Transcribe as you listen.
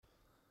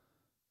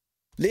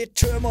Lidt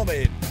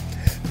tømmermænd.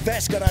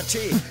 Hvad skal der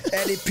til?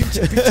 Er det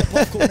pizza,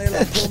 popcorn eller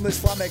pommes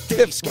fra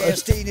McD? Skal jeg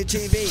stene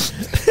TV?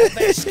 Og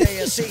hvad skal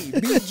jeg se?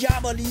 Min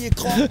jammerlige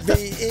krop ved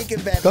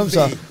ikke, hvad den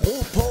vil.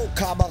 Ro på,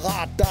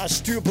 kammerat, der er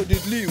styr på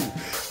dit liv.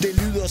 Det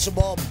lyder som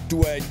om, du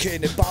er en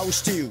kende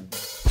bagstiv.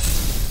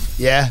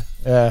 Ja.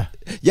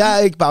 Jeg er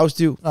ikke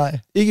bagstiv. Nej.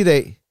 Ikke i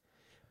dag.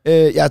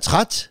 Jeg er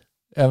træt.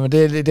 Ja, men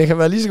det kan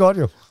være lige så godt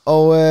jo.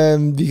 Og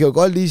vi kan jo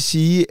godt lige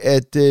sige,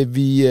 at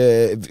vi...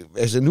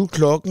 altså nu er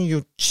klokken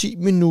jo 10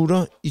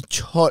 minutter i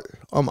 12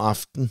 om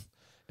aftenen.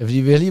 Ja, fordi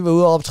vi har lige været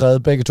ude og optræde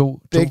begge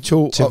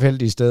to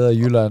tilfældige steder i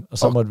Jylland, og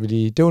så måtte vi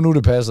lige... Det var nu,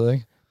 det passede,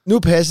 ikke? Nu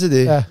passede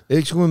det. Ja.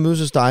 Ikke skulle man mødes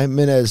hos dig,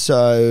 men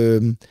altså...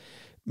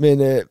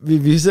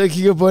 vi sidder og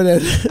kigger på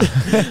hinanden,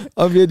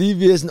 og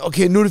vi er sådan,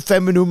 okay, nu er det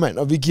 5 minutter, mand,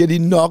 og vi giver lige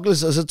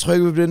knuckles, og så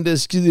trykker vi på den der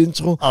skide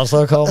intro. Og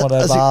så kommer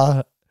der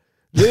bare...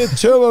 Lidt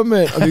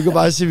tømmermænd, og vi kan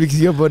bare se, at vi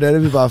kigger på hinanden,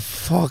 og vi er bare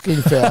fucking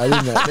færdige,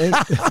 mand.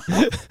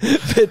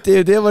 Det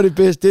er der, hvor det er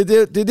bedst. Det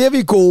er der, vi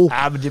er gode.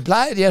 Ja, men det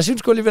plejer... Jeg synes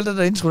sgu alligevel, at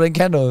den intro, den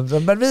kan noget. Så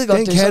man ved godt,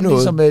 det er, sådan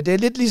ligesom, det er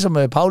lidt ligesom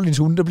Paulins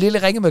hunde. Der bliver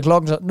lidt ringet med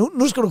klokken, så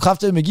nu skal du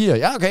kraftedeme med gear.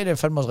 Ja, okay, det er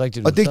fandme også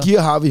rigtigt. Og det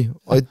gear har vi.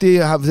 Og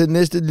det har vi den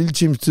næste lille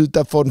times tid,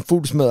 der får den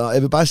fuld smadret. Og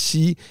jeg vil bare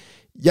sige,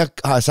 jeg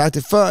har sagt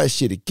det før, jeg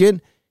siger det igen.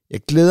 Jeg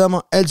glæder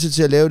mig altid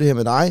til at lave det her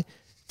med dig,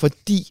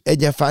 fordi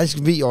at jeg faktisk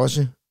ved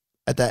også,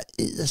 at der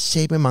er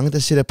sæt med mange, der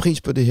sætter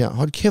pris på det her.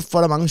 Hold kæft, for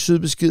der er mange søde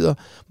beskeder,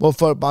 hvor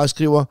folk bare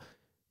skriver,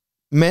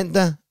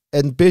 mandag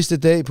er den bedste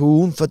dag på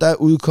ugen, for der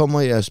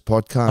udkommer jeres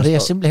podcast. Og det er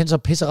simpelthen så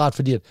pisserart,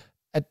 fordi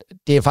at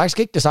det er faktisk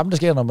ikke det samme, der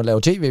sker, når man laver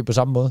tv på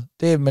samme måde.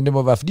 Men det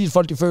må være, fordi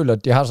folk de føler,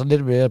 at de har sådan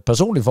lidt mere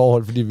personligt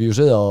forhold, fordi vi jo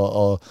sidder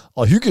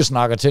og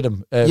hyggesnakker til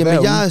dem.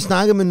 Jamen, jeg har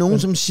snakket med nogen,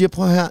 som siger,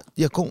 prøv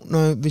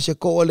her, hvis jeg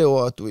går og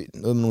laver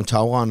noget med nogle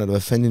tagrender, eller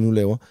hvad fanden jeg nu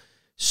laver,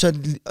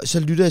 så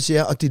lytter jeg til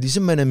jer, og det er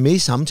ligesom, man er med i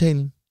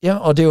samtalen. Ja,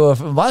 og det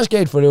var meget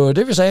skægt, for det var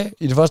det, vi sagde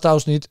i det første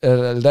afsnit,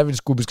 da vi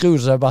skulle beskrive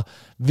det, så bare,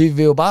 vi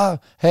vil jo bare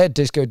have,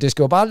 det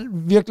skal jo bare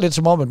virke lidt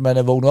som om, at man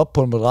er vågnet op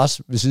på en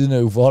madras ved siden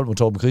af Uffe Holm og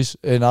Torben Chris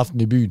en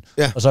aften i byen,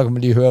 og så kan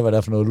man lige høre, hvad der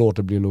er for noget lort,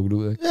 der bliver lukket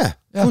ud, ikke?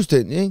 Ja,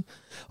 fuldstændig, ikke?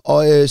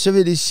 Og så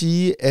vil jeg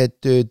sige,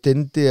 at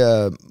den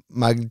der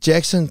Michael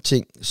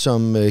Jackson-ting,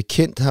 som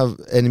Kent har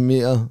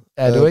animeret...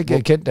 Ja, det var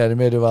ikke Kent, der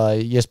animeret, det var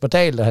Jesper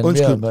Dahl, der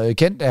animerede.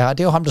 Kent, det er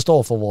jo ham, der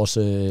står for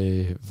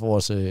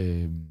vores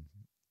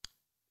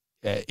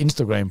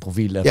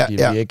Instagram-profil, fordi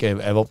vi ikke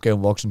er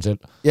opgaven voksen selv.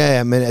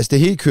 Ja, men altså det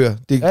hele kører.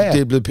 Det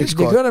er blevet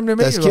pissegodt. Det kører nemlig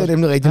med. Der sker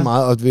nemlig rigtig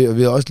meget, og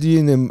vi har også lige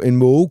en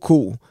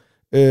mågeko.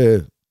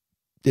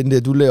 Den der,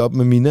 du lagde op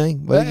med Mina, ikke?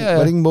 Var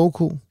det ikke en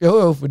mågeko?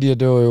 Jo, fordi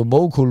det var jo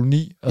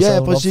mågekoloni, og så har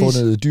hun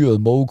opfundet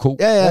dyret mågeko.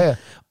 Ja.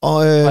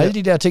 Og alle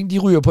de der ting, de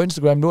ryger på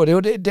Instagram nu, og det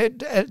var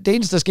det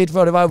eneste, der skete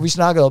før, det var jo, vi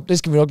snakkede om, det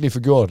skal vi nok lige få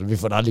gjort, vi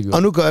får det aldrig gjort.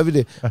 Og nu gør vi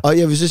det. Og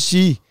jeg vil så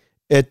sige,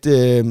 at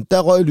der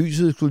røg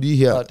lyset skulle lige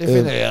her. Ja, det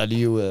finder jeg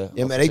lige ud af.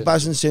 Jamen er det ikke bare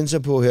sådan en sensor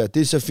på her?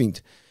 Det er så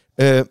fint.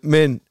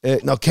 Men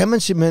kan man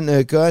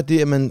simpelthen gøre det,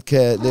 at man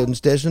kan lave den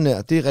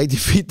stationær? Det er rigtig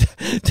fint.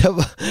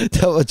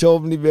 Der var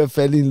Torben lige ved at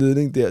falde i en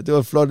ledning der. Det var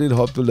et flot lille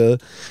hop, du lavede.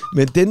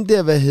 Men den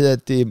der,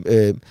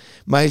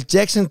 Michael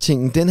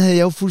Jackson-tingen, den havde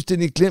jeg jo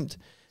fuldstændig glemt.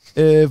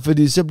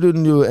 Fordi så blev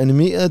den jo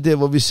animeret der,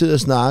 hvor vi sidder og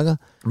snakker.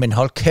 Men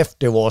hold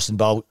kæft, det var også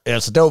en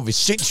altså der var vi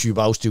sindssygt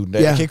bagstivende.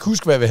 Jeg kan ikke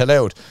huske, hvad vi havde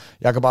lavet.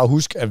 Jeg kan bare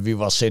huske, at vi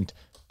var sendt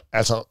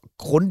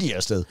grundigt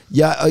afsted.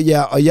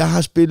 Og jeg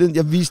har spillet,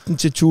 jeg viste den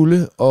til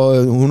Tulle,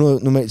 og hun er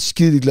normalt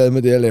skide glad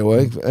med det, jeg laver,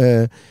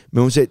 ikke?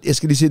 Men hun sagde, jeg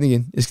skal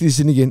lige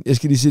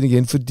se den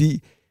igen,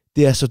 fordi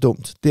det er så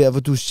dumt. Det er, hvor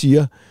du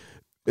siger,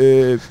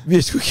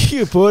 vi skulle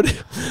kigge på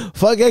det.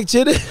 Folk er ikke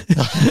til det.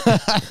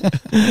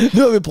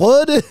 Nu har vi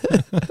prøvet det.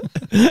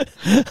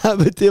 Ja,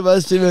 men det var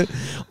simpelthen...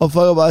 Og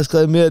folk har bare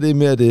skrevet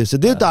mere af det. Så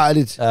det er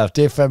dejligt. Ja,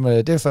 det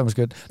er fandme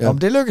skønt. Ja. Nå,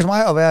 men det lykkedes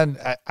mig at være en...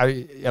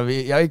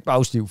 Jeg er ikke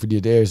bagstiv, fordi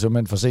det er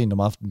simpelthen for sent om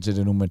aftenen til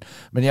det nu.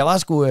 Men jeg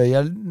var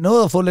jeg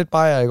nåede at få lidt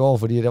bajer i går,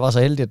 fordi det var så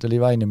heldigt, at der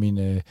lige var en af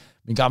mine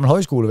gamle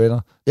højskolevenner.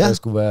 Ja.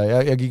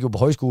 Jeg gik jo på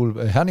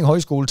højskole, Herning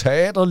Højskole,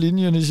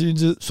 teaterlinjen i sin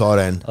tid.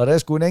 Sådan. Og der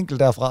skulle en enkelt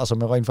derfra,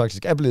 som jeg rent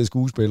faktisk er blevet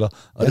skuespiller.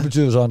 Og det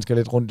betyder så, at han skal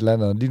lidt rundt i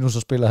landet. Og lige nu så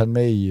spiller han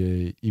med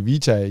i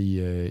Vita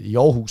i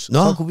Aarhus. Nå.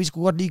 Så kunne vi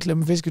sgu godt lige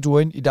klemme fisketur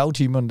ind i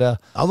dagtimerne der.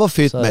 Og hvor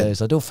fedt, mand.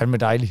 Så det var fandme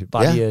dejligt.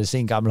 Bare lige at se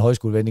en gammel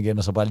højskoleven igen,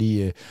 og så bare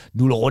lige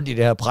nulle rundt i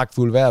det her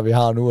pragtfulde vejr, vi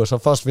har nu. Og så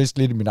først fiske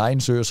lidt i min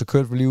egen sø, og så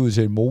kørte vi lige ud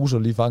til en mose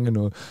og lige fange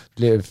noget.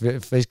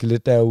 Fiske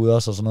lidt derude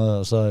også og sådan noget.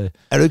 Og så,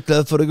 er du ikke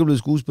glad for, at du ikke er blevet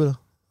skuespiller?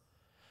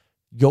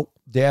 Jo,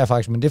 det er jeg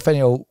faktisk, men det fandt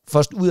jeg jo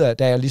først ud af,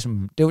 da jeg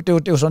ligesom...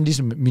 Det var sådan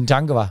ligesom, min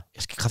tanke var,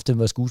 jeg skal kraftedeme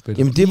være skuespiller.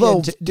 Jamen det var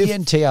jo...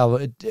 Indtil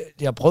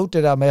jeg prøvede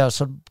det der med, at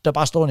så der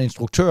bare står en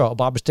instruktør og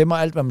bare bestemmer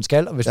alt, hvad man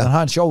skal, og hvis man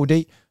har en sjov idé,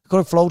 så kan du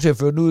ikke få lov til at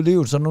føre den ud i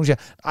livet. Så nogen siger,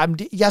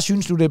 jeg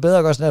synes nu, det er bedre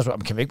at gøre sådan her.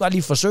 Kan vi ikke bare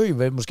lige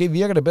forsøge? Måske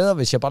virker det bedre,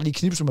 hvis jeg bare lige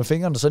knipser med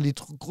fingrene, og så lige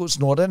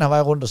snor den her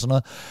vej rundt og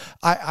sådan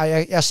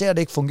noget. Jeg ser det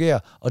ikke fungere.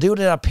 Og det er jo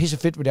det, der er pisse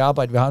fedt ved det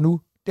arbejde, vi har nu.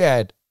 Det er,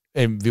 at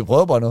vi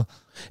prøver bare noget.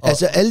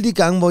 Altså alle de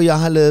gange, hvor jeg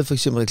har lavet for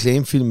eksempel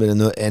reklamefilm eller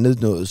noget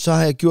andet noget, så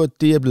har jeg gjort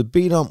det, jeg er blevet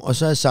bedt om, og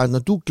så har jeg sagt, når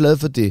du er glad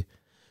for det,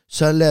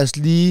 så lad os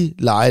lige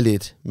lege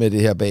lidt med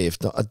det her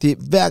bagefter. Og det,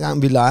 hver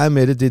gang vi leger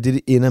med det, det er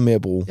det ender med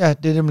at bruge. Ja,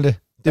 det er nemlig det.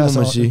 Det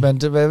må man sige. Men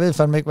jeg ved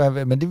fandme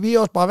ikke, men vi er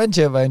også bare vant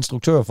til at være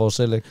instruktør for os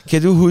selv, ikke?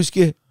 Kan du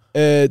huske,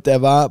 der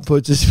var på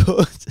et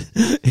tidspunkt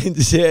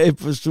en serie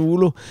på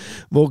Zulu,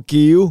 hvor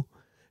Geo,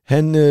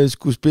 han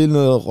skulle spille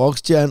noget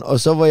rockstjerne, og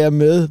så var jeg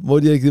med, hvor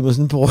de havde givet mig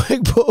sådan en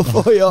paryk på,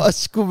 hvor jeg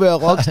også skulle være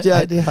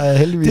rockstjerne. Det har jeg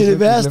heldigvis. Det er det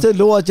værste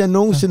lort, jeg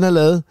nogensinde har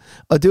lavet.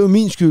 Og det var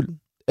min skyld.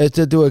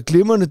 Altså, det var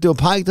glimrende, det var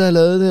Pike, der havde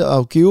lavet det,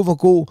 og Geo var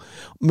god.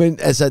 Men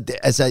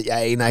altså,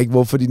 jeg aner ikke,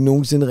 hvorfor de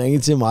nogensinde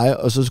ringede til mig,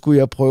 og så skulle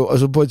jeg prøve, og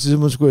så på et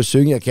tidspunkt skulle jeg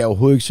synge. Jeg kan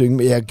overhovedet ikke synge,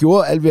 men jeg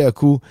gjorde alt, hvad jeg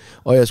kunne,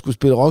 og jeg skulle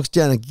spille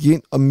rockstjerne, gik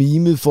ind og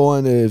mimede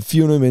foran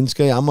 400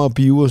 mennesker i Amager og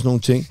Bio og sådan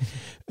nogle ting.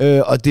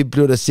 Og det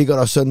blev da sikkert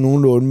også sådan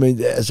nogenlunde, men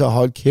altså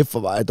hold kæft, hvor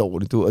var jeg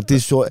dårligt, du. Og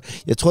det så,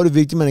 jeg tror, det er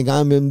vigtigt, at man en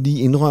gang imellem lige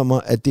indrømmer,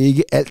 at det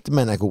ikke er alt,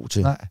 man er god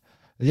til. Nej.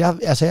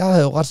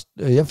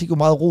 Jeg fik jo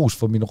meget ros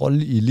for min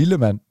rolle i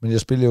Lillemand, men jeg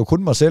spillede jo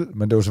kun mig selv,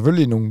 men det var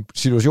selvfølgelig nogle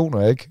situationer,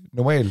 jeg ikke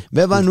normalt.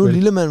 Hvad var nu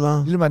Lillemand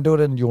var? Lillemand, det var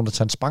den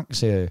Jonathan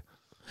Spang-serie.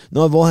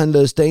 Nå, hvor han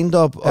lavede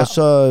stand-up, og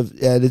så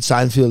lidt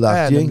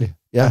Seinfeld-agtigt, ikke?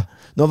 Ja.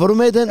 Nå, var du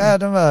med i den? Ja,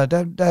 den var,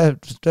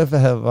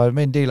 der var jeg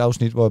med en del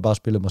afsnit, hvor jeg bare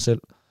spillede mig selv.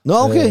 Nå,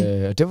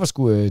 okay. Det var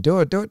sgu, det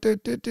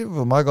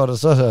var meget godt, og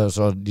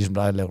så ligesom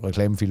dig lavet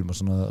reklamefilm og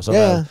sådan noget, og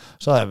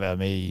så har jeg været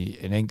med i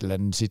en enkelt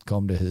anden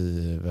sitcom, der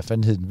hed, hvad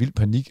fanden hed den, Vild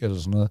Panik eller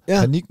sådan noget.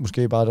 Ja. Panik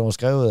måske bare, der var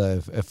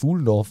skrevet af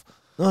Fuglendorf.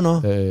 Nå.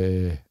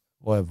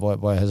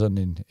 Hvor jeg havde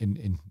sådan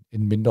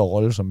en mindre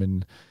rolle som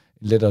en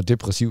lettere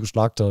depressiv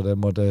slagter,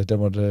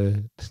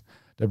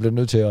 der blev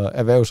nødt til at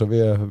erhverve sig ved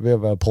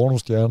at være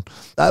pornostjerne.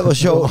 Nej, hvor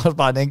sjovt. Det var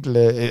bare en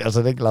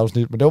enkelt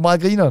afsnit, men det var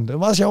meget grineren. Det var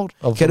meget sjovt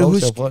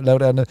at lave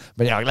det andet.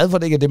 Men jeg er glad for,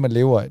 at det ikke er det, man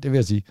lever af, det vil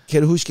jeg sige.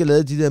 Kan du huske, at jeg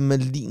lavede de der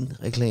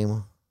Malin-reklamer?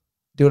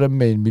 Det var dem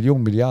med 1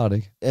 milliard,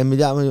 ikke? Ja, 1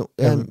 milliard.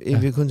 Ja,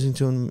 vi har kun tænkt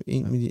til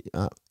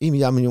 1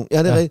 milliard million.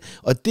 Ja, det er rigtigt.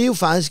 Og det er jo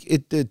faktisk,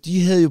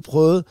 de havde jo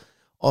prøvet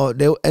at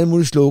lave alle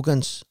mulige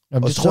slogans.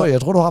 Jamen,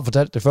 jeg tror, du har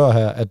fortalt det før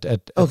her,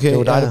 at okay, det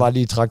var dig, der bare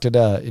lige trak det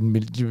der 1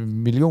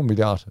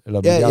 milliard.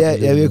 Eller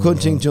ja, vi har kun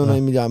tænkt til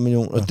 1 milliard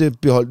million, og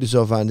det beholdt de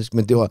så faktisk.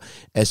 Men det var,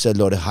 altså,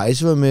 Lotte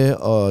Heise var med,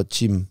 og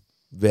Tim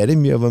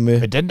Vladimir var med.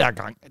 Men den der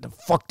gang,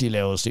 de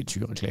lavede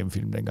sindssyge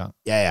reklamefilm dengang.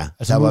 Ja,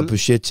 altså, der var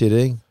budget til det,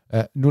 ikke?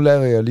 Ja, nu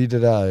lavede jeg lige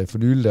det der for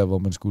nylig der, hvor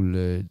man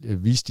skulle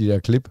vise de der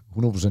klip,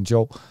 100%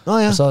 sjov. Nå,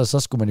 ja. Og så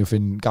skulle man jo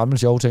finde gamle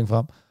sjove ting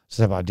frem.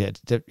 Så jeg bare,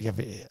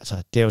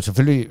 det er jo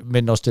selvfølgelig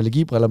med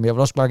nostalgibriller, men jeg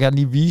vil også bare gerne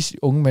lige vise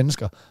unge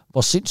mennesker,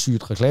 hvor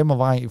sindssygt reklamer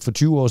var for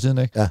 20 år siden,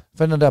 ikke? Ja.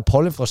 Fandt den der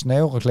Polle fra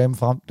Snave-reklame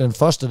frem. Den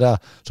første der,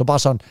 så bare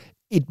sådan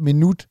 1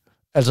 minut,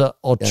 altså,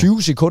 og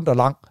 20 sekunder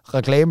lang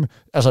reklame.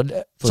 Altså,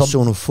 for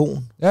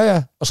sonofon.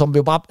 Ja, og som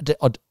jo bare,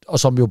 og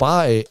som jo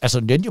bare, altså,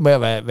 den endte jo med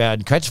at være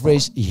en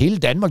catchphrase i hele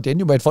Danmark. Den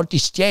endte jo med, at folk, de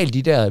stjal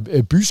de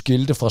der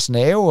byskilte fra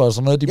Snave og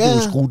sådan noget, de blev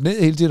skruet ned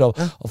hele tiden,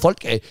 og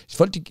folk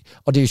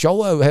og det er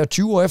sjovt at her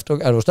 20 år efter, er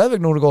der jo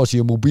stadigvæk nogen, der går og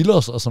siger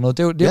mobilers og sådan noget.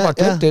 Det er bare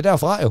glemt det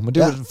derfra jo, men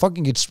det var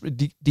fucking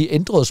de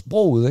ændrede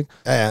sproget, ikke?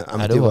 Ja,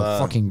 det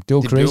var fucking, det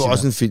var crazy. Det blev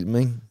også en film,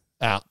 ikke?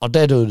 Ja, og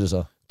der døde det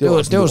så. Det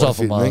var så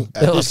for meget.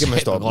 Ja, det skal man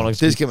stoppe med.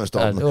 Det skal man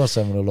stoppe med. Det var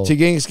simpelthen lov. Til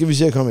gengæld skal vi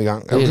se at komme i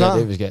gang. Er du klar?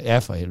 Det vi skal. Ja,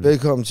 for helvede.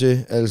 Velkommen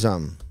til alle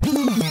sammen.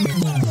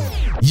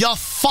 Jeg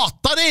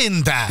fatter det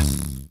ikke!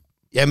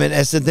 Jamen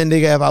altså, den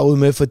ligger jeg bare ud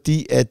med,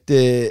 fordi at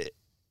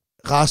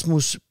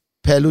Rasmus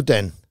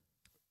Paludan.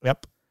 Yep.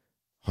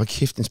 Hold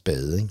kæft en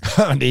spade, ikke?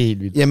 Det er helt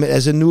vildt. Jamen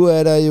altså, nu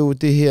er der jo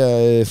det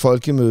her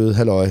folkemøde,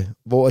 halløj,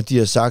 hvor de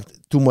har sagt,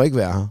 du må ikke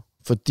være her,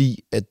 fordi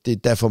at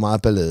der er for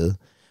meget ballade.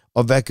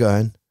 Og hvad gør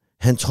han?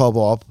 Han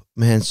tropper op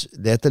med hans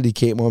latterlige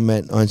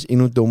kameramand og hans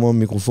endnu dummere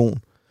mikrofon.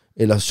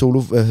 Eller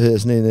solo, hvad hedder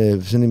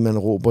sådan en man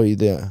råber i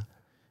der.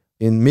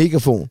 En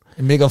megafon.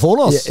 En megafon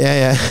også?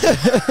 Ja.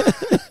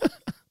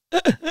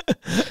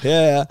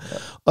 ja.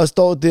 Og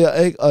står der,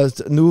 ikke? Og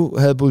nu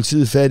havde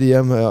politiet fat i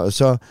ham, og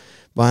så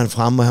var han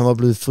fremme, og han var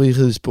blevet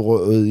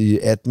frihedsberøvet i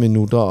 18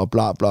 minutter, og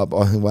bla bla,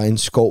 og han var i en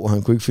skov, og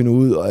han kunne ikke finde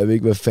ud, og jeg ved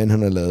ikke, hvad fanden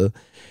han har lavet.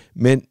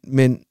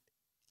 Men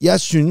jeg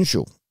synes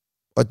jo,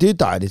 og det er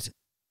dejligt,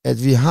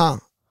 at vi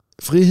har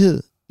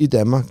frihed i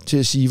Danmark til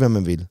at sige, hvad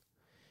man vil.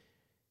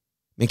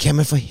 Men kan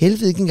man for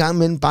helvede ikke engang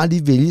imellem bare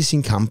lige vælge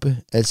sin kampe?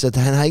 Altså,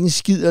 han har ikke en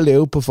skid at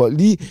lave på folk.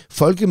 Lige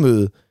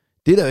folkemøde,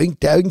 det er der er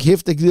jo ikke en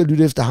kæft, der gider at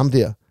lytte efter ham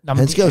der. Nå,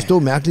 han skal jo stå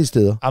mærkelige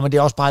steder. Ja, men det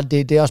er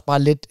også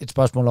bare lidt et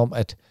spørgsmål om,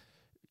 at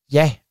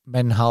ja,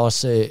 man har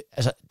også...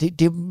 altså, det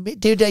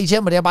der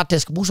irriterer mig, det er bare, at der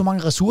skal bruge så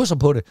mange ressourcer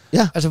på det.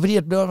 Ja. Altså, fordi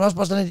at det er også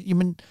bare sådan, at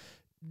jamen,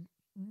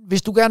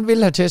 hvis du gerne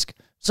vil have tæsk,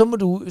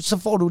 så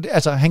får du det.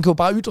 Altså, han kan jo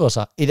bare ytre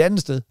sig et andet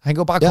sted. Han kan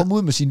jo bare komme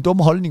ud med sine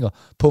dumme holdninger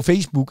på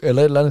Facebook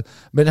eller et eller andet.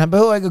 Men han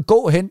behøver ikke at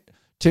gå hen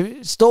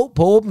stå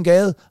på åben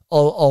gade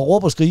og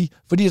råbe og skrige,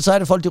 fordi så er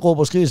det folk, de råber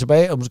og skriger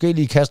tilbage, og måske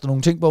lige kaster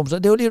nogle ting på dem. Så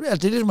det er jo lige, altså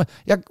det er ligesom,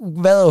 jeg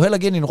vader jo heller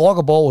igen i en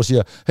rockerborg og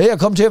siger, hey, jeg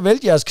kom til at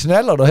vælte jeres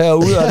knaller der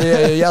herude, og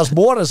det er jeres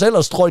mor, der selv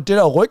har strøget det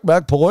der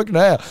rygmærke på ryggen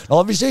af jer.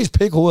 Nå, vi ses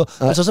pikhoveder.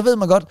 Ja. Altså, så ved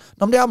man godt,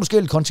 når det er måske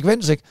lidt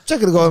konsekvens, ikke? Så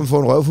kan det godt få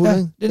en røvfuld, ja,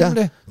 ikke? Det er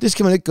det. Det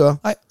skal man ikke gøre.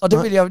 Nej, og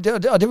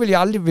det vil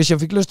jeg aldrig, hvis jeg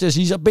fik lyst til at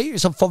sige,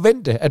 så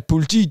forvente, at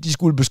politiet, de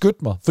skulle beskytte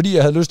mig, fordi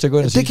jeg havde lyst til at gå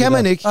ind og sige det kan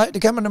man ikke. Nej,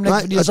 det kan man nemlig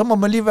ikke, fordi så må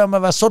man lige være med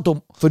at være så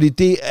dum. Fordi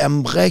det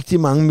er rigtig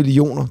mange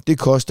millioner, det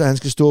koster, at han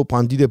skal stå og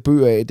brænde de der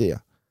bøger af der.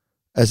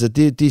 Altså,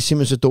 det er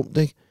simpelthen så dumt,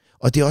 ikke?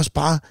 Og det er også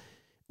bare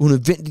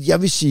unødvendigt.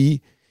 Jeg vil sige,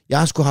 jeg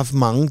har sgu haft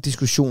mange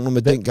diskussioner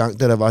med dengang,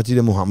 da der var de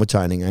der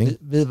Mohammed-tegninger, ikke?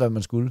 Ved hvad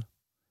man skulle?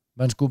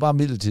 Man skulle bare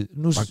midlertid.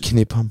 Bare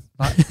knip ham.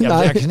 Nej,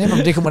 jeg knipper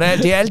ham,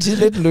 det er altid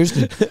lidt en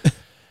løsning.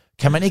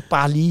 Kan man ikke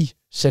bare lige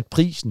sætte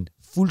prisen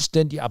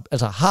fuldstændig op?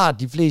 Altså, har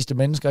de fleste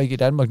mennesker ikke i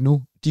Danmark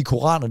nu de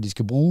koraner, de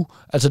skal bruge?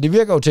 Altså, det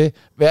virker jo til,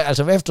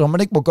 altså efter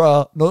man ikke må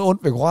gøre noget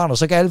ondt ved koraner,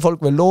 så kan alle folk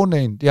vel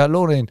låne en. De har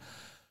lånt en.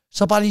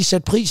 Så bare lige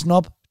sætte prisen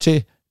op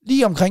til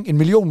lige omkring 1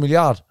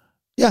 milliard.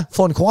 Ja.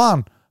 For en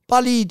koran.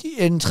 Bare lige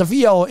en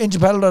 3-4 år, indtil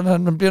Paludan,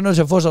 han bliver nødt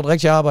til at få sig et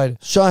rigtigt arbejde.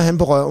 Så er han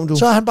på røven, du.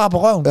 Så er han bare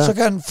på røven. Ja. Så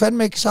kan han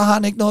fandme ikke, så har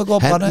han ikke noget at gå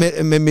og brænde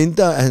af. Med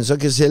mindre, at han så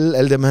kan sælge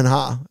alle dem, han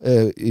har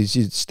i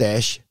sit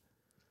stash.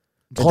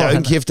 Men der er jo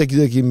ikke kæft, der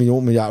gider at give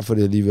 1 milliard for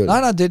det alligevel.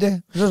 Nej, det er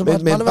det. Så bare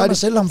lade være med at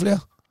sælge ham flere.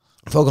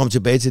 For at komme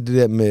tilbage til det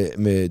der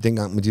med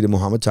dengang med de der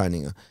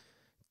Mohammed-tegninger.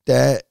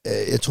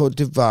 Jeg tror,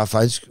 det var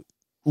faktisk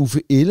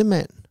Uffe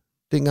Ellemann,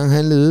 dengang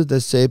han levede, der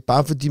sagde,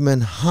 bare fordi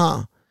man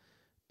har,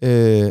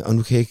 og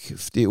nu kan jeg ikke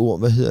det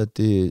ord,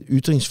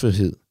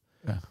 ytringsfrihed,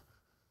 ja.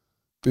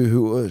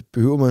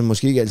 behøver man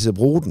måske ikke altid at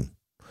bruge den.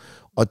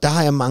 Og der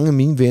har jeg mange af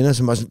mine venner,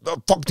 som er sådan,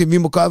 fuck det, vi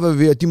må gøre, hvad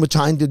vi vil, de må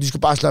tegne det, de skal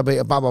bare slappe af,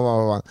 og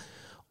bare.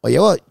 Og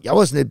jeg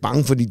var sådan lidt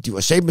bange, fordi de var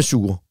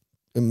satmesure,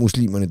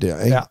 muslimerne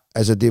der, ikke? Ja.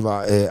 Altså, det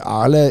var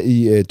Arla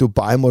i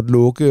Dubai måtte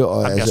lukke.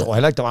 Og, jeg tror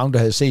heller ikke, der var nogen, der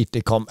havde set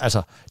det kom.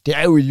 Altså, det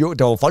er jo,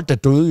 der var folk, der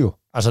døde jo.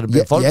 Altså, der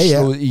blev folk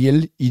slået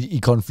ihjel i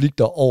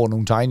konflikter over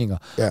nogle tegninger.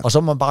 Ja. Og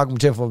så må man bare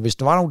argumentere for, hvis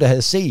der var nogen, der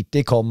havde set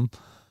det komme,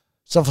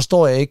 så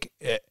forstår jeg ikke,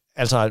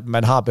 at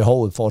man har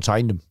behovet for at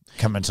tegne dem,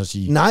 kan man så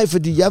sige. Nej,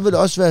 fordi jeg vil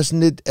også være sådan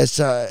lidt,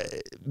 altså,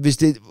 hvis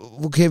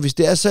det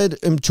er så et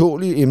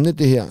ømtåligt emne,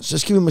 det her, så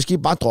skal vi måske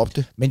bare droppe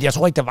det. Men jeg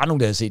tror ikke, der var nogen,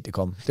 der havde set det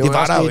komme. Det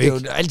var der jo ikke.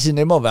 Det er jo altid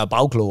nemmere at være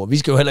bagklog, og vi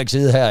skal jo heller ikke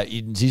sidde her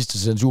i den sidste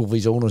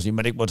censurfri zone og sige, at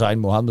man ikke må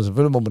tegne Mohammed.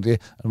 Selvfølgelig må man det.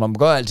 Altså, man må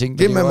gøre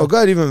alting. Man må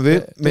gøre det, man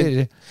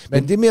vil.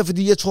 Men det er mere,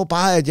 fordi jeg tror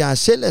bare, at jeg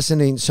selv er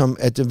sådan en, som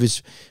at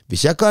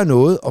hvis jeg gør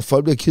noget, og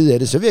folk bliver ked af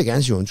det, så vil jeg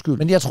gerne sige undskyld.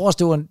 Men jeg tror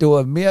også, det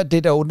var mere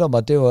det, der undrer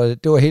mig. Det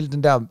var hele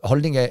den der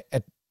holdning af,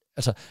 at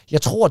altså,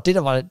 jeg tror, at det,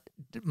 der var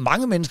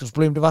mange menneskers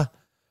problem, det var,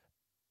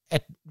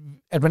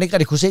 at man ikke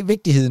rigtig kunne se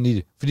vigtigheden i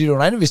det. Fordi det var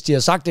noget andet, hvis de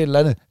havde sagt det eller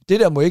andet. Det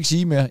der må jeg ikke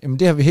sige mere. Jamen,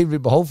 det har vi helt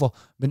vildt behov for.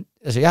 Men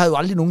altså, jeg havde jo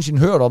aldrig nogensinde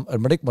hørt om,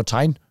 at man ikke må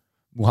tegne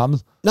Mohammed.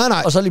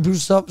 Nej. Og så lige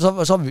pludselig,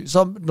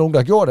 så nogen, der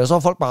har gjort det, og så har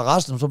folk bare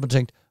resten, og så har man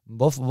tænkt,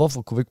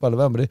 hvorfor kunne vi ikke bare lade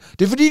være med det?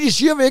 Det er fordi, de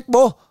siger, at vi ikke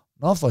må.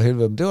 Nå, for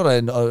helvede. Det var da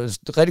en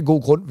rigtig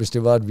god grund, hvis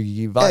det var, at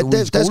vi var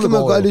ude i skolegården. Der skal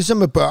man gøre ligesom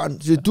med børn.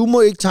 Du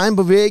må ikke tegne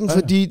på væggen,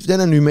 fordi den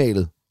er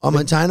nymalet. Og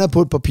man tegner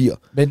på et papir.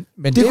 Men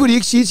det kunne de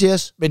ikke sige til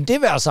os. Men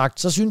det være sagt,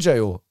 så synes jeg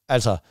jo,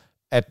 altså,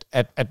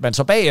 at man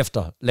så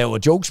bagefter laver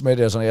jokes med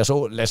det. Altså, jeg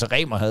så, Lasse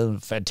Remer havde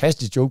en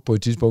fantastisk joke på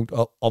et tidspunkt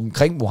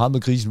omkring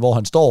Mohammed-krisen, hvor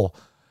han står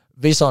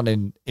ved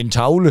sådan en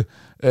tavle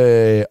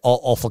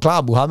og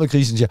forklarer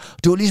Mohammed-krisen. Siger,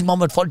 det var ligesom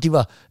om, at folk de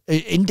var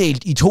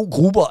inddelt i 2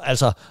 grupper,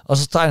 altså, og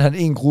så tegner han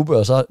en gruppe,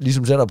 og så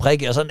ligesom sætter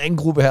prikke, og så en anden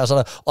gruppe her,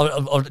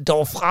 og der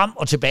var frem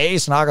og tilbage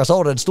snakker, og så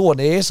var der en stor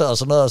næse, og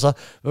sådan noget,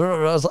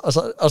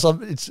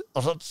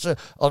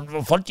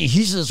 og folk de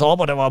hissede sig op,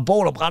 og der var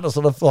bål og brand, og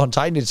så der får han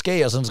tegnet et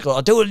skæg, og sådan skrev,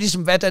 og det var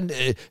ligesom, hvad den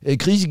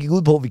krise gik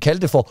ud på, vi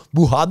kaldte det for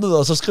Mohammed,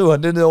 og så skriver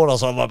han det ned under, og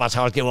så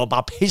var det var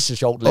bare pisse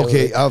sjovt lavet.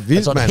 Okay, og vildt,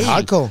 altså, man,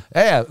 hardcore.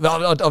 Ja,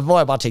 og hvor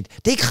jeg bare tænkte,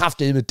 det er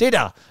kraftedeme, det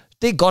der,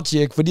 det er godt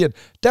tjek, fordi at,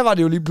 der var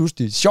det jo lige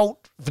pludselig sjovt,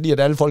 fordi at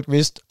alle folk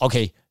vidste,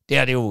 okay, det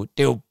er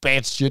jo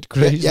bad shit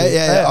crazy.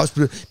 Ja.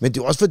 Også, men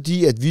det er også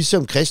fordi, at vi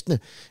som kristne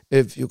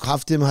jo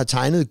kraftedeme har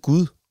tegnet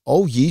Gud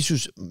og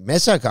Jesus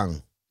masser af gange.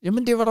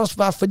 Jamen, det var da også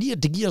bare fordi,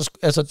 at det giver os...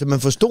 Altså, så man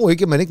forstod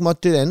ikke, at man ikke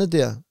måtte det andet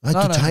der.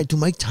 Nej. Du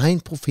må ikke tegne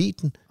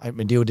profeten. Nej,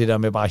 men det er jo det der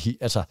med bare...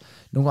 Altså,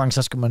 nogle gange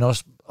så skal man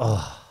også...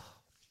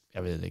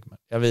 Jeg ved det ikke, mand.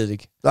 Jeg ved det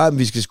ikke. Nej, men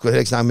vi skal sgu heller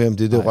ikke snakke mere om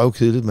det. Det er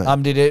røvkedeligt,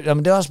 mand.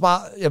 Jamen, det er også bare...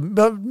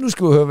 nu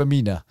skal vi høre, hvad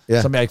min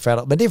er, som jeg ikke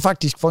fatter. Men det er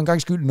faktisk for en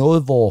gang skyld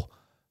noget, hvor...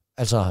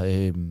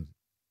 Altså...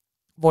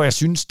 hvor jeg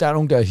synes, der er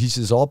nogen, der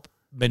hisset sig op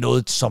med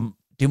noget, som...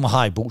 Det må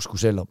Haribo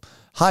skulle selv om.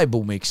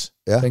 Haribo Mix.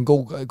 Ja. Den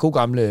gode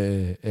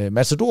gamle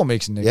Matador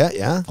Mixen, ikke?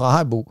 Ja. Fra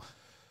Haribo.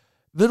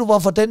 Ved du,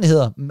 hvorfor den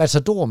hedder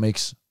Matador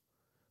Mix?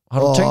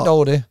 Har du tænkt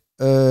over det?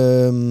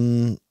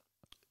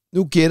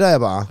 Nu gætter jeg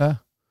bare. Ja.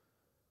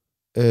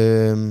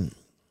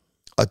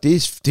 Og det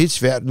er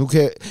svært.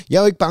 Jeg er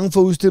jo ikke bange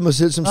for at udstille mig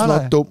selv som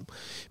snart dum.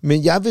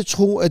 Men jeg vil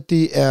tro, at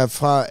det er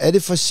fra... Er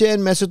det fra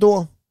serien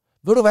Matador?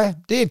 Ved du hvad?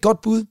 Det er et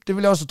godt bud. Det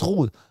vil jeg også have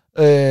troet.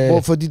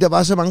 Fordi der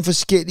var så mange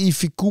forskellige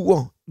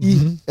figurer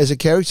altså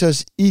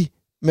characters i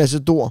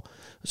Matador.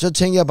 Så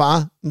tænkte jeg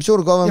bare, så var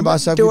det godt, at man bare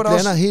sagt, vi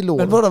blander helt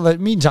lortet. Men hvor der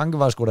min tanke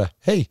var sgu da,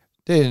 hey,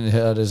 den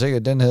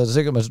hedder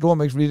sikkert Matador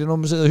Mix, fordi det er noget,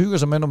 man sidder og hygger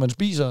sig med, når man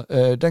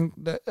spiser.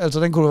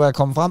 Den kunne være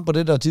kommet frem på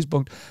det der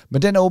tidspunkt.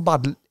 Men den er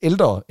åbenbart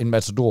ældre end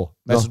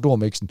Matador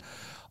Mixen.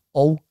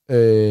 Og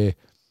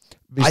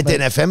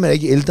den er fandme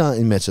ikke ældre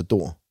end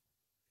Matador.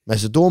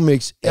 Matador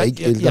Mix er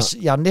ikke ældre.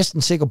 Jeg er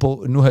næsten sikker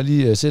på, nu har jeg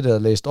lige siddet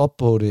og læst op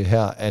på det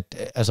her,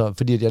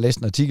 fordi at jeg læste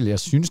en artikel, jeg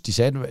synes, de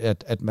sagde,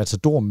 at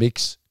Matador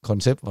Mix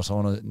koncept var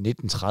sådan noget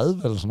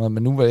 1930 eller sådan noget,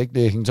 men nu vil jeg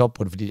ikke hængt op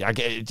på det, fordi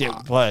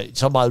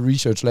så meget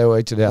research laver jeg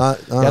ikke til det her.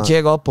 Nej. Jeg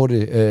tjekker op på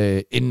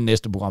det inden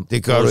næste program.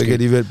 Det gør du ikke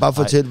alligevel. Bare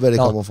fortæl, hvad det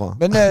kommer fra.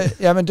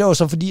 Men det var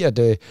så fordi, at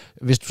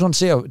hvis du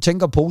sådan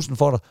tænker posen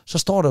for dig, så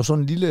står der jo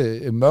sådan en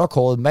lille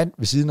mørkhåret mand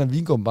ved siden af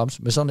vingummibams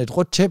med sådan et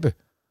rødt tæppe,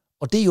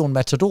 og det er jo en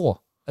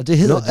matador. Og det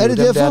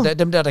hedder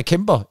dem der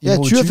kæmper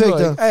imod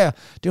tyrefægter. Ja,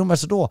 det er jo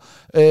matador.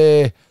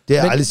 Det har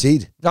jeg aldrig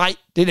set. Nej,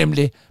 det er nemlig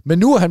det. Men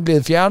nu er han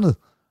blevet fjernet.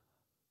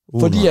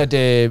 Fordi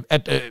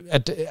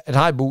at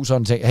Haribo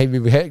sådan tænkte, hey, vi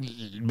vil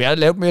have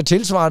lavet mere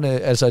tilsvarende,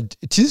 altså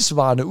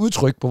tidsvarende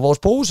udtryk på vores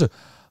pose.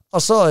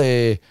 Og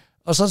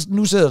så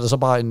nu sidder der så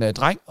bare en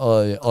dreng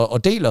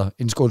og deler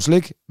en skål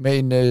slik med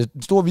en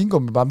stor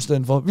vingummibams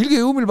stedet for.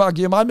 Hvilket umiddelbart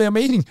giver meget mere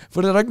mening,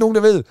 for det er der ikke nogen,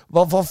 der ved.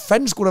 Hvorfor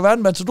fanden skulle der være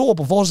en matador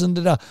på forsiden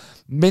det der?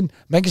 Men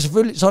man kan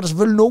så er der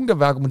selvfølgelig nogen, der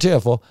vil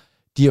argumentere for,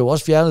 de har jo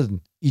også fjernet den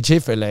i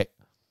tilfælde af,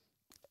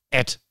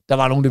 at der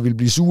var nogen, der ville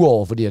blive sure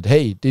over, fordi at,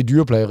 hey, det er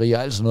dyreplageri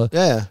og alt sådan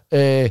noget.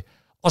 Ja.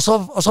 Og så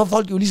har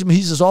folk jo ligesom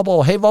hisset sig op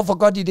over, hey, hvorfor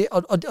gør de det?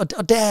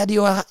 Og der er det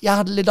jo, jeg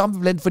har det lidt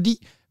ambivalent,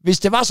 fordi hvis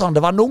det var sådan,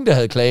 der var nogen, der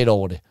havde klaget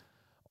over det,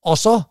 og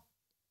så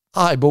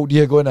Haribo, de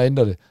har gået ind og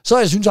ændret det, så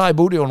jeg synes,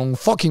 Haribo, det er jo nogle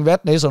fucking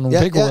vatnæsser og nogle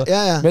pikhoveder.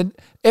 Ja. Men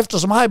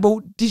eftersom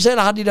Haribo, de selv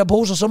har de der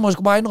poser, så må jeg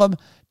sgu bare indrømme,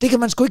 det kan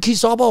man sgu ikke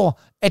hisse op over,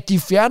 at de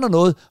fjerner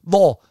noget,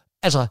 hvor,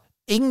 altså,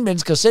 ingen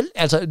mennesker selv,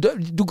 altså,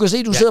 du kan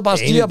se, du sidder bare og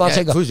stiger og bare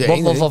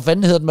tænker, hvorfor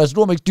fanden hedder den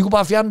Matador Mix? De kunne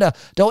bare fjerne der.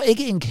 Der var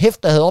ikke en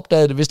kæft, der havde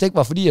opdaget det, hvis det ikke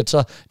var fordi, at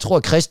så, tror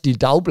jeg, Kristi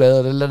Dagblad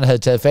eller andet havde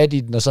taget fat i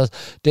den, og så,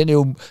 den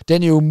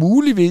er jo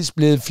muligvis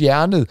blevet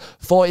fjernet,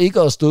 for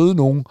ikke at støde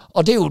nogen.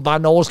 Og det er jo bare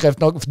en overskrift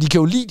nok, for de kan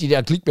jo lide de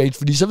der clickbaits,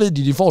 fordi så ved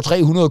de får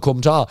 300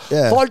 kommentarer.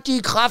 Yeah. Folk, de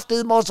er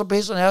kraftede mos og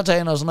pisse og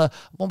nærtagende og sådan noget.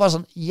 Hvor man bare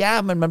sådan,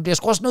 ja, men man bliver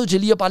sgu også nødt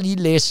til lige at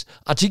læse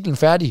artiklen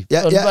færdig,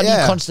 og bare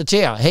lige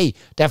konstatere, hey,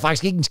 der er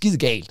faktisk ikke en skid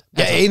galt.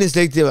 Altså, jeg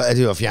anede ikke, at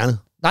det var fjernet.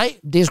 Nej,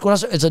 det er sgu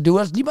også, altså det var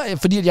også lige meget,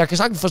 fordi jeg kan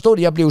sagtens forstå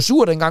det, jeg blev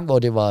sur dengang, hvor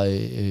det var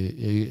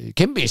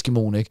kæmpe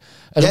Eskimoen, ikke?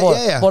 Altså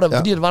hvor der,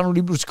 fordi der var nogen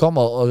lige pludselig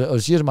kommer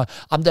og siger til mig,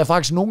 jamen der er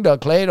faktisk nogen, der har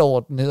klaget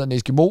over, den hedder en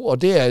Eskimo,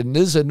 og det er et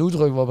nedsættende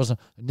udtryk, hvor man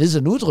sådan,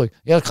 nedsættende udtryk?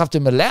 Jeg har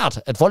kraftigt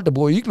lært, at folk, der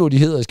bor i iglo, de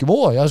hedder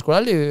Eskimoer. Jeg har sgu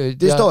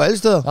aldrig... Det står alle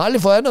steder. Jeg har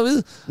aldrig fået andet at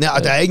vide. Ja,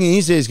 og der er ikke en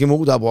eneste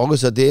Eskimo, der har brokket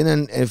sig. Det er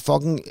en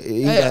fucking...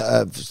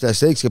 der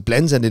slet ikke skal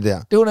blande sig det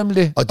der. Det var nemlig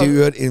det. Og det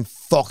er jo en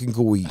fucking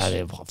god is. Ja, det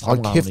er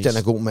hold kæft, den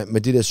er god,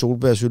 med det der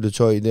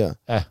solbærsyltetøj i der.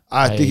 Ja.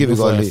 Det kan vi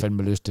godt lide. Jeg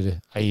fandme lyst til det.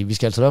 Ej, vi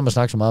skal altså være med at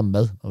snakke så meget om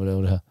mad, når vi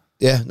laver det her.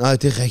 Ja, nej,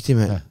 det er rigtigt,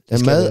 mand. Ja,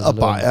 mad og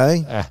bajer,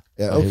 ikke?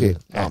 Ja, okay.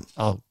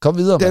 Ja. Kom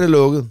videre, den er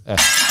lukket. Ja.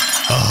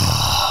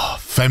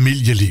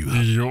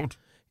 Familielivet. Idiot.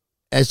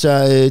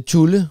 Altså,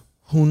 Tulle,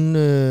 hun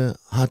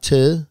har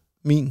taget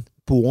min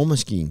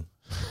boremaskine.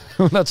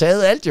 Hun har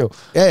taget alt jo.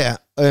 Ja,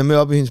 og jeg er med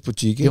op i hendes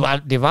butik. Ikke?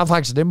 Det var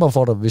faktisk nemmere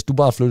for dig, hvis du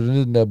bare flyttede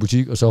ned i den der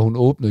butik, og så hun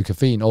åbnede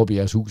caféen op i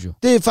jeres hus jo.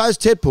 Det er faktisk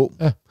tæt på.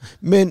 Ja.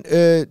 Men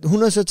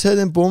hun har så taget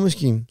den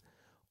boremaskine,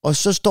 og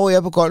så står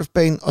jeg på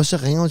golfbanen, og så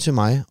ringer hun til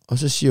mig, og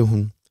så siger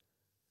hun,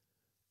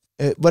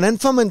 hvordan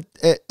får man...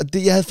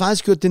 jeg havde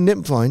faktisk gjort det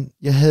nemt for hende.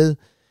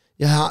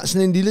 Jeg har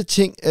sådan en lille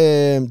ting,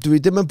 du ved,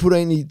 det man putter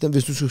ind i,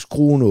 hvis du skal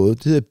skrue noget,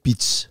 det hedder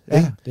bits. Ja,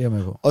 ikke? det er jeg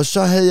med på. Og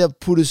så havde jeg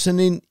puttet sådan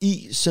en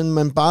i, så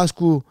man bare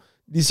skulle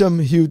ligesom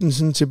hive den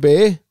sådan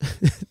tilbage.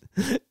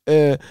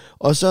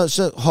 Og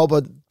så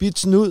hopper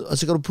bitsen ud, og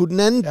så kan du putte den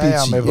anden bits i.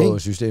 Jeg er med på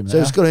systemet.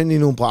 Så skal du ind i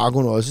nogle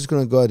brakoner også, så skal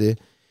du gøre det.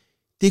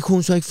 Det kunne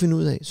hun så ikke finde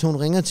ud af. Så hun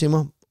ringer til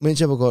mig,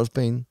 mens jeg var på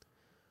golfbanen.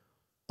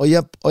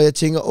 Og jeg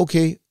tænker,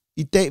 okay,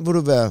 i dag vil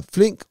du være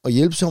flink og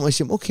hjælpsom, og jeg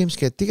siger, okay,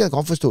 skat, det kan jeg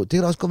godt forstå. Det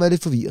kan da også godt være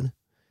lidt forvirrende.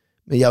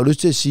 Men jeg har jo lyst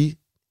til at sige,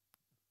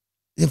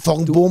 det er en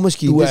fucking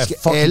boremaskine. Du er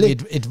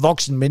fucking et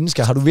voksen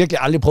menneske. Har du virkelig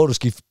aldrig prøvet at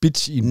skifte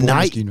bits i en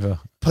boremaskine før? Nej,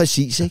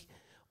 præcis, ikke?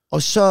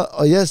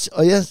 Og jeg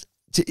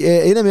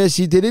ender med at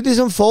sige, det er lidt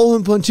ligesom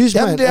forhuden på en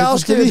tidsmand. Jamen, det er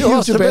også det.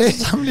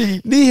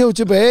 Lige hive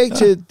tilbage,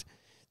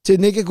 til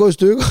den ikke kan gå i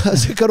stykker, og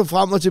så kan du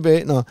frem og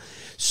tilbage. Nå.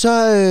 Så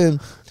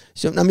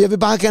jeg vil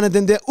bare gerne have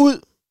den der ud,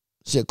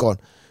 siger godt.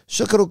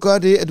 Så kan du gøre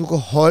det, at du kan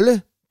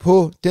holde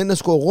på den,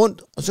 der går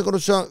rundt, og så kan du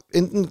så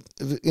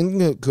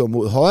enten køre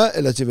mod højre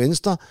eller til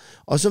venstre,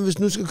 og så hvis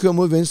du skal køre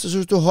mod venstre, så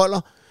hvis du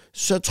holder,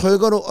 så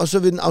trykker du, og så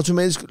vil den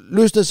automatisk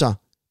løsne sig.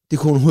 Det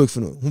kunne hun ikke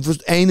finde ud. Hun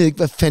anede ikke,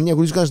 hvad fanden, jeg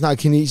kunne lige så godt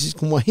snakke kinesisk,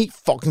 hun var helt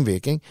fucking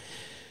væk, ikke?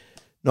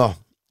 Nå,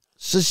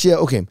 så siger jeg,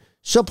 okay,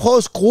 så prøv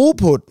at skrue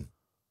på den.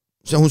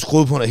 Så hun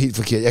skruede på den helt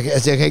forkert.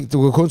 Jeg kan ikke,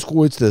 du kan kun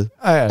skrue et sted.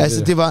 Ja,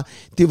 altså,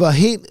 det var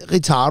helt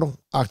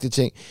retardo-agtigt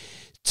ting.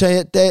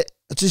 Så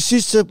Og til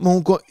sidst så må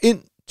hun gå ind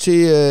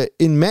til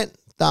en mand,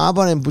 der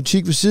arbejder i en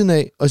butik ved siden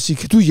af, og sige,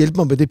 kan du hjælpe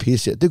mig med det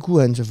pisse her? Det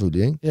kunne han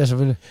selvfølgelig, ikke? Ja,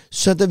 selvfølgelig.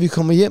 Så da vi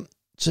kommer hjem,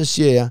 så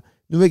siger jeg,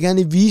 nu vil jeg gerne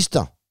lige vise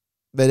dig,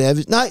 hvad det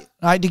er.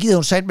 Nej, det gider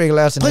hun satme ikke at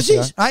lære sig.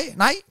 Præcis.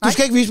 Nej. Du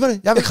skal ikke vise mig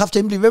det. Jeg vil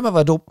kraftedeme blive ved med at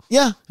være dum.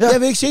 Ja, jeg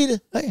vil ikke se det.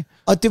 Nej.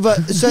 Og det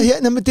var så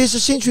her, men det er så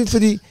sindssygt,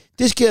 fordi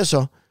det sker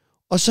så.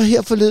 Og så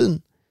her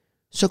forleden,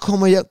 så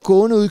kommer jeg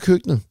gående ud i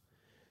køkkenet.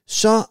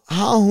 Så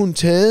har hun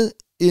taget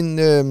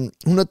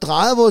hun har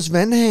drejet vores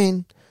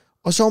vandhane,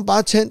 og så har hun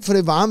bare tændt for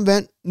det varme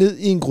vand ned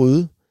i en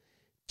gryde.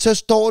 Så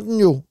står den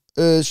jo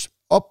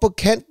op på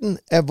kanten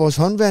af vores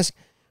håndvask,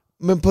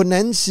 men på den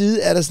anden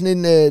side er der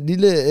sådan en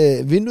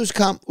lille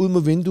vindueskarm ud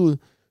mod vinduet.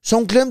 Så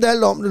hun glemte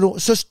alt om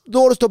det. Så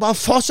lå der bare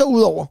fosser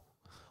ud over.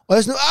 Og jeg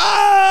er sådan,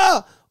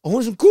 aah! Og hun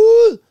er sådan,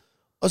 gud!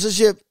 Og så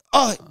siger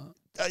jeg,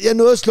 jeg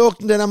nåede at slukke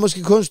den. Den har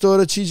måske kun stået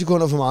der 10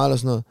 sekunder for meget, eller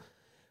sådan noget.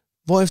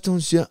 Hvorefter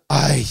hun siger,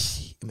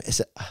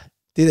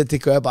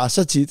 det gør jeg bare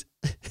så tit.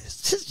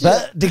 Hvad?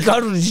 Det gør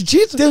du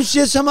tit? Det hun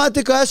siger så meget,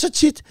 det gør jeg så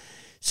tit.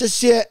 Så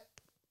siger jeg,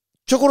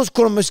 så kunne du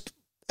sgu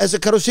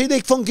kan du se, det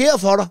ikke fungerer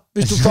for dig,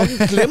 hvis du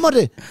fucking glemmer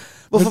det?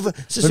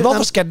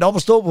 Hvorfor skal den op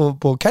og stå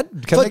på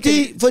kanten?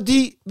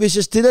 Fordi hvis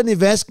jeg stiller den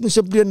i vasken,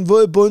 så bliver den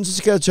våd i bunden, så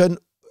skal jeg tørre den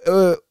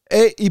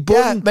af i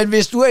bunden. Ja, men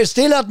hvis du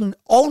stiller den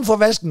oven for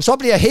vasken, så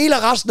bliver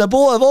hele resten af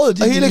bordet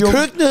våd. Og hele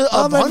køkkenet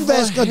og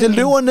håndvasken, og det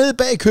løber ned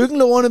bag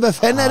køkkenlårene. Hvad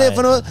fanden er det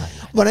for noget?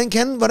 Hvordan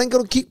kan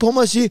du kigge på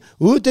mig og sige,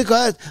 det gør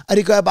jeg, og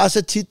det gør jeg bare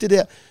så tit, det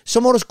der. Så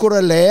må du sgu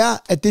da lære,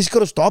 at det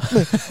skal du stoppe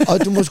med.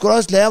 Og du må sgu da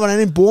også lære, hvordan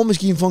en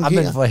boremaskine fungerer.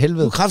 Jamen for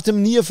helvede. Du er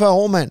kraftedeme 49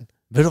 år, mand.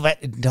 Ved du hvad,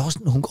 det er også,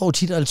 hun går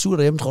tit og alt sur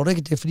derhjemme. Tror du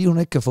ikke, det er fordi, hun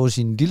ikke kan få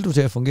sin dildo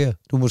til at fungere?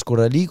 Du må sgu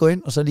da lige gå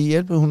ind og så lige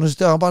hjælpe. Hun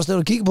har bare stedet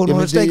og kigge på den. Hun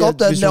har slet ikke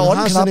opdaget den der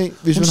on-knap.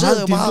 Hvis hun har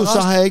en dildo, så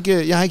har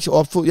jeg ikke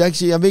opfået.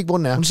 Jeg ved ikke, hvor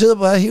den er. Hun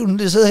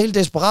sidder helt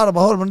desperat og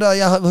bare holder den der.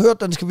 Jeg har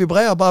hørt, den skal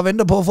vibrere og bare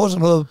venter på at få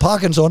sådan noget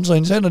Parkinson, så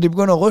hendes hænder, de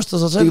begynder at ryste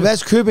sig selv. Det kan være,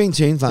 at købe en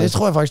til hende, faktisk. Det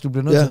tror jeg faktisk, du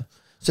bliver nødt til.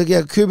 Så kan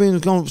jeg købe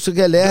en, så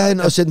kan jeg lære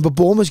hende at sætte den på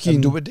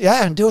boremaskinen.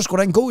 Det var sgu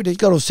da en god idé.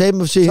 Skal du se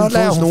hende så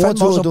lærer hun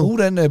fandme også at bruge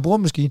den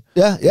boremaskine.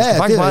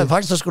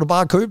 Faktisk så skal du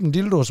bare købe en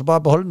dildo, så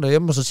bare beholde den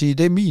derhjemme, og så sige,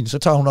 det er min. Så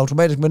tager hun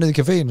automatisk med ned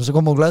i caféen, og så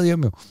kommer hun glad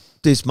hjem jo.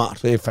 Det er smart.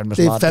 Det er fandme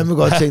smart. Det er fandme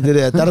godt tænkt, det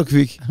der. Der er du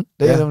kvik.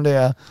 Det er det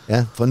er.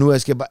 Ja, for nu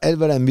skal bare alt,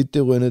 hvad der er mit,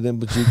 det ryger ned i den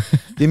butik.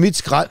 Det er mit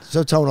skrald,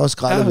 så tager hun også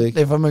skraldet væk.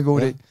 Det er fandme en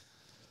god idé.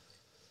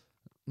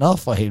 Nå,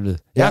 for helvede.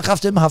 Jeg har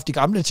kraftedeme haft de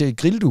gamle til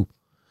grill, du.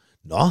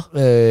 Nå.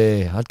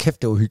 Hold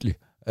kæft, det var hyggeligt.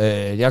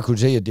 Jeg kunne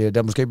se, at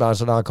der måske bare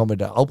så der er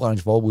kommet et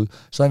afbrændingsforbud.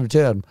 Så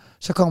inviterer jeg dem.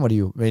 Så kommer de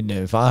jo.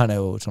 Men far, han er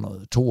jo sådan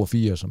noget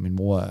 82, og min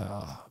mor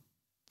er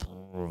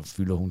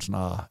fylder hun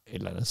snart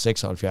eller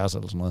 76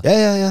 eller sådan noget.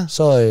 Ja.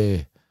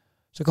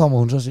 Så kommer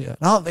hun så og siger,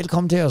 nå,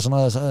 velkommen til, og sådan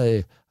noget.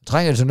 Så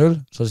trænger jeg til en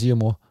øl? Så siger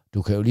mor,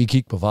 du kan jo lige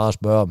kigge på far og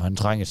spørge, om han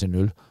trænger til en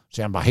øl. Så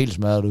ser han bare helt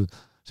smadret ud.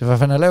 Så hvad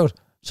fanden har jeg lavet?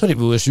 Så er de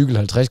ude at cykle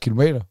 50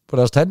 kilometer på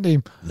deres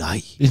tandem.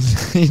 Nej.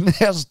 I den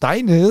her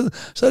steinhed.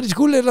 Så er de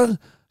skulle lidt andet.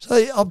 Så er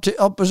I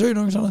op besøg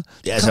nogen sådan noget.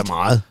 Det er så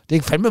meget. Det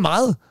er fandme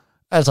meget.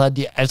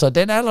 Altså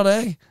den alder der,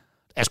 ikke?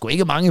 Der er sgu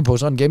ikke mange på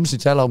sådan en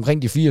gennemsnitsalder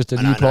omkring de 80,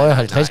 der lige pløjer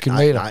 50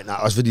 kilometer. Nej,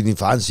 også fordi din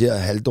far ser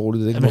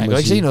halvdårligt. Det, men han kan jo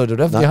ikke se noget, det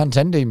er derfor, jeg har en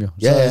tandem jo.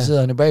 Så sidder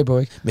han bagpå,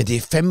 ikke? Men det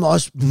er fandme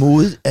også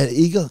modigt, at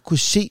ikke at kunne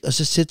se og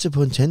så sætte sig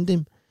på en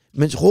tandem.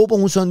 Men råber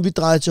hun sådan, vi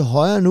drejer til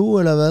højre nu,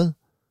 eller hvad?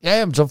 Ja,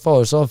 jamen,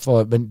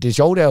 men det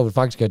sjove er jo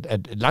faktisk, at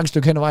et langt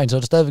stykke hen ad vejen, så er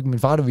det stadigvæk min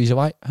far, der viser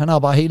vej. Han har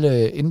bare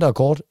hele indre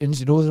kort inden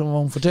sit hoved, hvor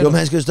hun fortæller. Jo, men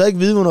han skal jo stadig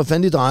vide, hvornår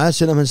fanden de drejer,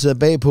 selvom han sidder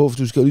bagpå, for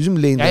du skal jo ligesom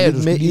læne dig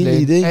lidt med ind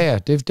i det, ikke? Ja,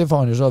 det får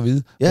han jo så at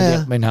vide.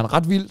 Ja. Men han er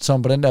ret vild,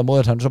 som på den der måde,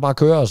 at han så bare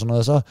kører og sådan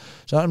noget.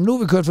 Så nu er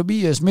vi kørt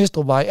forbi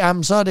Smidstrupvej.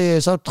 Jamen,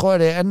 så tror jeg,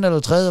 det er anden eller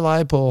tredje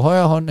vej på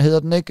højre hånd. Hedder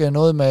den ikke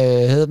noget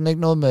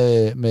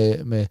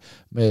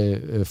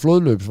med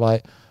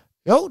flodløbsvej?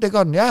 Jo, det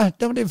gør den, ja,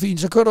 det er fint.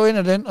 Så kører du ind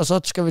af den, og så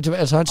skal vi til...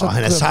 Altså,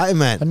 han er sej,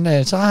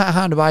 mand. Så har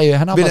han det bare...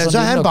 Han har vil bare han så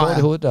have en bajer?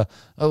 I hovedet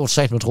der.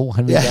 Sat med tro.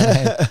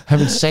 Han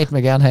vil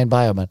satme gerne have en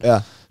bajer, mand.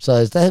 Ja.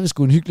 Så der havde vi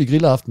sgu en hyggelig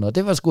grillaften, og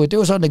det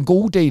var sådan den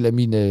gode del af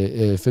min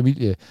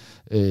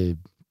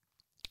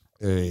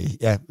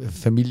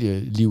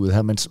familielivet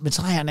her. Men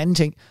så har jeg en anden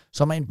ting,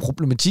 som er en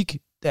problematik,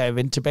 der jeg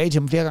vendt tilbage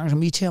til mig flere gange,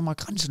 som irriterer mig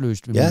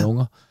grænseløst ved mine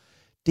unger.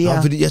 Det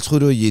er... fordi jeg troede,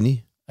 det var Jenny.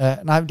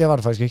 Nej, det var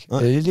det faktisk ikke.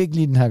 Det er ikke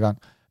lige den her gang.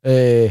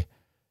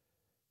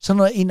 Så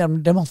når en af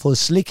dem har fået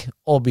slik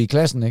oppe i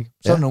klassen, ikke?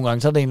 Så nogle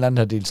gange, så er der en eller anden,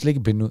 der har delt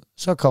slikkepinde ud.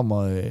 Så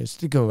kommer,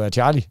 det kan jo være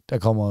Charlie, der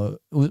kommer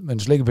ud med en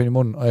slikkepinde i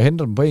munden, og jeg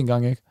henter dem på en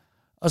gang, ikke?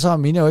 Og så har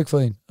Mina jo ikke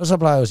fået en. Og så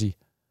plejer jeg at sige,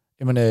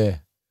 jamen,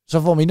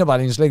 så får Mina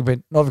bare en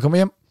slikkepinde, når vi kommer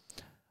hjem.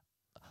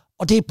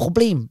 Og det er et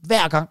problem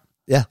hver gang.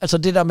 Ja. Altså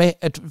det der med,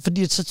 at,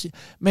 fordi så,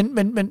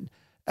 men,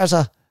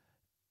 altså,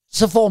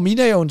 så får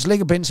Mina jo en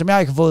slikkepind, som jeg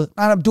ikke har fået.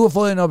 Nej, du har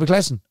fået en oppe i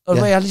klassen. Og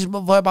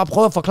hvor jeg bare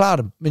prøver at forklare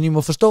dem. Men I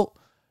må forstå,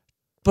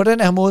 på den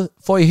her måde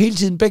får I hele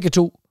tiden begge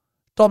to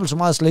dobbelt så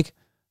meget slik.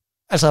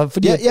 Altså,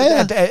 fordi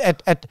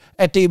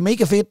at det er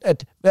mega fedt,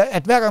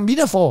 at hver gang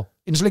Mina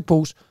får en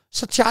slikpose,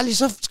 så Charlie,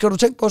 så skal du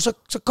tænke på, så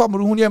kommer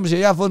du hun hjem og siger,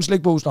 jeg har fået en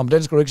slikpose. Nå, men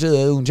den skal du ikke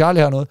sidde uden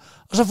Charlie har noget.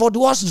 Og så får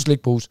du også en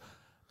slikpose.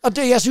 Og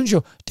det, jeg synes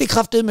jo, det er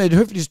kraftedet med et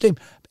høfligt system.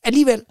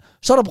 Alligevel,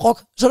 så er der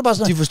brok. Så er det bare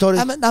sådan, de forstår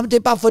det. Nej, men det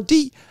er bare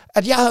fordi,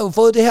 at jeg har jo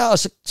fået det her, og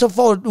så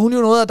får hun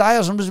jo noget af dig,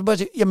 og så bare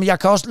siger, jamen jeg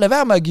kan også lade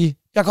være med at give.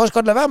 Jeg kan også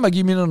godt lade være med at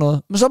give mindre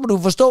noget. Men så må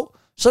du forstå,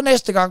 så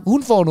næste gang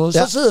hun får noget,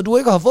 så sidder du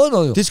ikke og har fået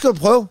noget jo. Det skal du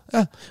prøve.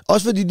 Ja.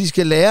 Også fordi de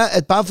skal lære,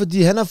 at bare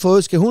fordi han har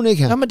fået, skal hun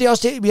ikke have. Ja, men det er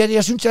også det,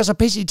 jeg synes, det er så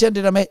pisseirriterende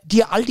det der med, de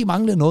har aldrig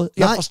manglet noget.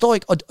 Jeg forstår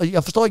ikke, og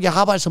jeg forstår ikke, jeg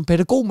har arbejdet som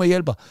pædagog med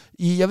hjælper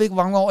i, jeg ved ikke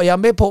hvor mange år, og jeg er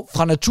med på,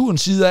 fra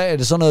naturens side af, at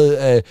det sådan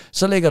noget,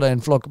 så ligger der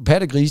en flok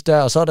pattegris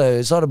der, og så er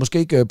der måske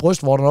ikke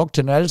brystvorter nok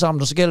til den alle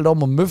sammen, og så gælder det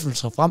om at møffle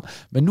sig frem.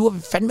 Men nu er vi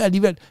fandme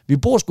alligevel, vi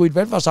bor sgu i et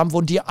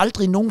velfærdssamfund, de har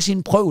aldrig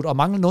nogensinde prøvet at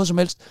mangle noget som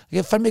helst. Jeg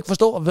kan fandme ikke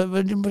forstå,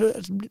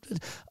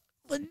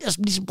 jeg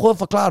skal ligesom prøve at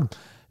forklare dem.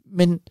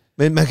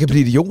 Men man kan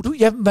blive idiot.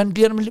 Ja, man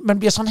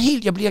bliver sådan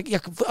helt... Jeg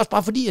også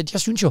bare fordi, at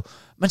jeg synes jo,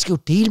 man skal jo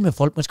dele med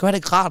folk, man skal have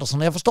det rart og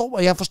sådan. Jeg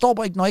forstår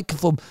bare ikke, når jeg ikke kan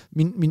få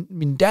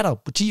min datter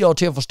på 10 år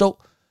til at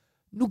forstå,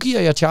 nu giver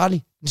jeg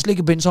Charlie en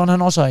slikkepind, så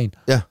han også har en.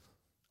 Ja.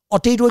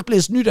 Og det er du ikke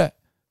blevet snydt af.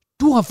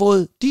 Du har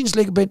fået din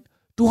slikkepind.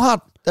 Du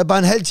har... Der er bare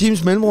en halv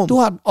times mellemrum. Du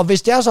har... Og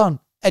hvis det er sådan,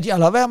 at jeg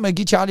lader være med at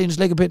give Charlie en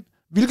slikkepind,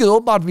 hvilket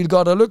åbenbart ville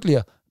gøre dig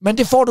lykkeligere, men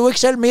det får du ikke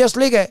selv mere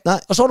slik af.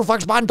 Nej. Og så er du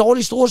faktisk bare en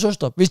dårlig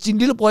storesøster, hvis din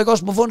lillebror ikke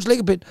også må få en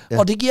slikkepind. Ja.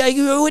 Og det giver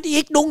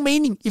ikke nogen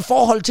mening i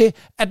forhold til,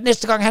 at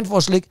næste gang han får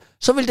slik,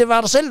 så vil det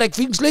være dig selv, der ikke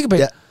fik en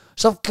slikkepind. Ja.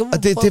 Så kan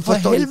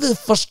for helvede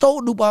forstå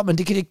nu bare, men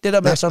det kan ikke det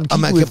der med sådan og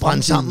man kan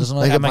brænde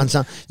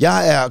sammen.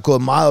 Jeg er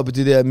gået meget op i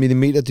det der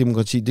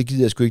millimeterdemokrati, det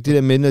gider jeg sgu ikke. Det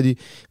der med, når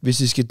hvis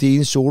de skal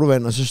dele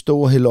sodavand, og så stå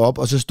og hælde op,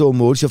 og så stå og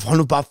måle, så får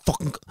nu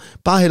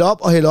bare hælde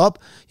op og hælde op.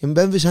 Jamen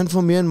hvad hvis han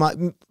får mere end mig?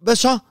 Hvad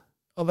så?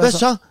 Hvad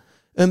så?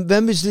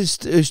 Hvad hvis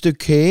det stykke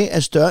kage er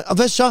større? Og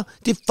hvad så?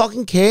 Det er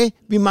fucking kage.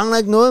 Vi mangler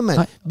ikke noget, mand.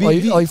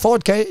 Og I får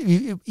et kage.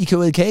 I kan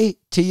jo et kage,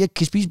 til I ikke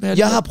kan spise mere.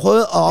 Jeg har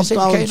prøvet at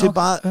opdrage dem til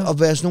bare at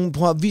være sådan nogen,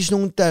 prøve at vise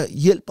nogen, der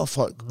hjælper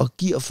folk og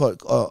giver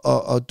folk,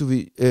 og du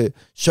vil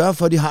sørge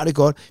for, at de har det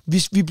godt.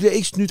 Vi bliver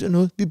ikke snydt af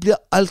noget. Vi bliver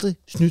aldrig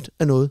snydt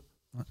af noget.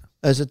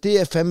 Altså,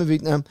 det er fandme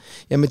vigtigt.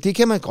 Jamen, det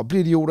kan man godt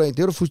blive idioter af.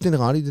 Det er du fuldstændig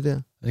ret i, det der.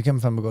 Det kan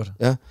man fandme godt.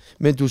 Ja.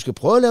 Men du skal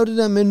prøve at lave det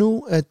der med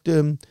nu, at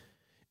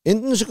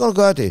enten så kan du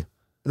gøre det.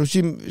 Du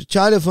siger,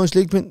 Charlie har fået en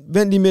slikpind,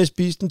 vent lige med at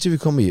spise den, til vi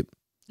kommer hjem.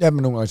 Ja,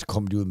 men nogle gange så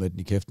kommer de ud med den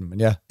i kæften, men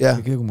det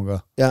kan man gøre.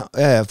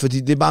 Ja, fordi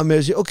det er bare med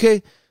at sige, okay,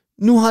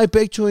 nu har I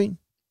begge to en.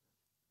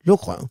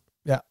 Luk røven.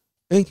 Ja.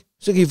 Ikke?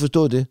 Så kan I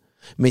forstå det.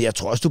 Men jeg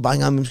tror også, du bare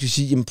engang skal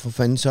sige, jamen for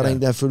fanden, så er der en,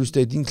 der har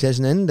fødselsdag i din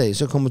klasse en anden dag,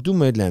 så kommer du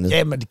med et eller andet.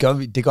 Ja, men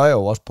det gør jeg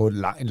jo også på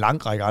en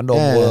lang række andre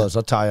områder, og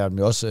så tager jeg dem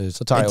jo også...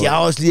 Men de har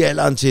også lige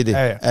alderen til det.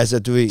 Ja. Altså,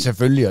 du ved...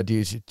 Selvfølgelig, og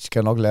de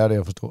skal nok lære det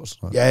at forstå.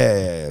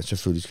 Ja,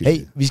 selvfølgelig skal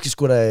de. Vi skal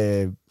sgu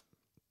da...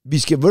 Vi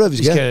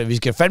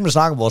skal fandme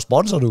snakke om vores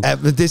sponsor, du. Ja,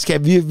 men det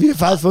skal vi. Vi har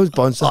faktisk fået en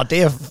sponsor. Og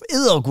det er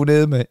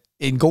eddergunede med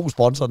en god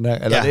sponsor, den her.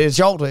 Eller det er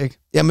sjovt, ikke?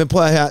 Jamen,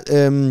 prøv her.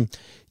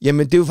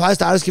 Jamen, det er jo faktisk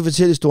dig, der skal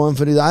fortælle historien,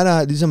 for det er dig,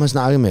 der ligesom har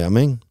snakket med ham,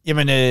 ikke?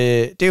 Jamen,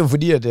 det er jo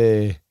fordi, at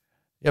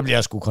jeg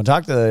bliver sgu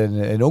kontaktet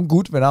af en ung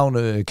gut med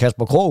navn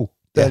Kasper Krog,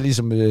 der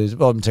ligesom,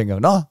 hvor man tænker,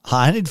 nå,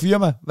 har han et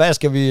firma? Hvad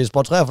skal vi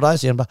sponsorere for dig?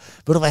 Siger han bare,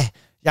 ved du hvad,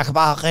 jeg kan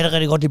bare rigtig,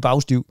 rigtig godt lide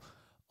bagstiv.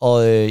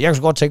 Og jeg kan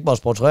så godt tænke mig at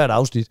sponsorere et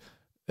afsnit.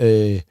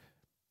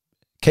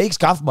 Kan I ikke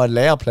skaffe mig en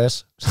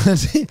læreplads?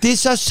 Det er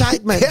så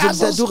sejt, mand.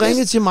 Du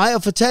ringede til mig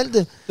og fortalte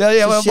det. Ja,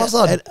 jeg var bare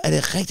sådan. Er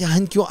det rigtigt?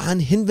 Har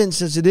han henvendt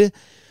sig til det?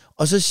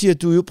 Og så siger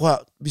du jo, prøv,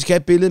 vi skal have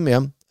et billede med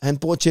ham. Han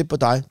bor tæt på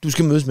dig. Du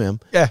skal mødes med ham.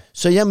 Ja.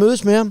 Så jeg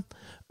mødes med ham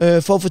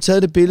for at få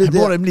taget det billede der.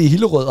 Han bor nemlig i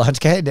Hillerød, og han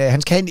skal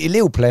have en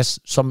elevplads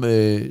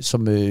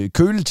som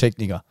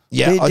køletekniker.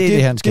 Ja,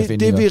 det han skal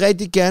finde. Det vi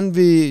rigtig gerne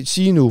vil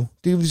sige nu,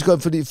 det vi skal,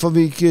 for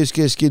vi ikke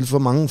skal skille for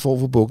mange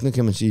for bukkene,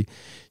 kan man sige,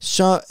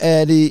 så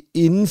er det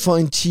inden for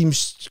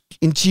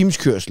en teams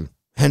kørsel,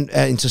 han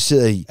er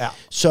interesseret i. Ja.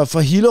 Så for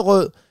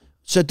Hillerød,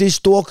 så det er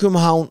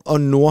Storkøbenhavn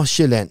og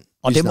Nordsjælland.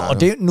 Og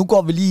nu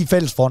går vi lige i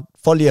fælles front,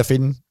 for lige at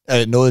finde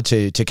noget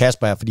til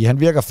Kasper, fordi han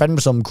virker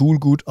fandme som en cool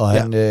gut, og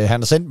han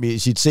har sendt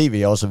mig sit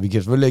CV også, og vi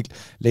kan selvfølgelig ikke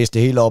læse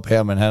det hele op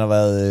her, men han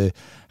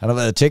har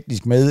været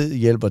teknisk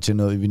medhjælper til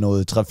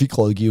noget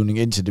trafikrådgivning,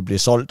 indtil det blev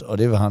solgt, og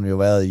det har han jo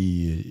været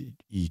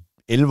i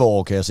 11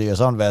 år, kan jeg se, og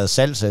så har han været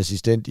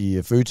salgsassistent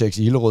i Føtex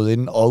i Hillerød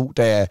inden, og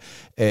der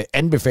er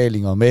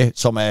anbefalinger med,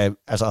 som er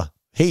altså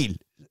helt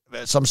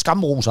som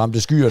skamroser ham,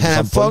 det skyer.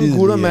 Han er fucking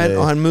guttermand,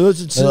 og han møder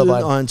til tiden,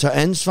 og han tager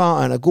ansvar,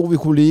 og han er god ved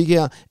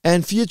kollegaer. Er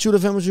han 24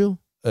 eller 25?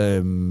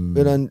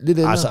 Eller en lidt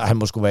ældre? Altså, han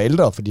må sgu være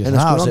ældre, fordi han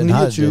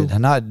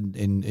har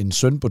en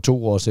søn på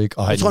 2 år, ikke?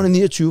 Og jeg tror, han er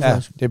 29,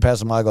 faktisk. Det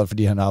passer meget godt,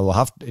 fordi han har jo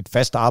haft et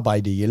fast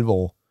arbejde i 11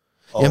 år.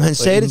 Jamen, han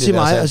sagde det til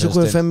mig, og så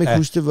kunne jeg fandme ikke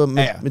huske det.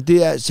 Men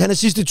det er, han er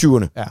sidste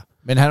 20'erne. Ja,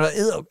 men han var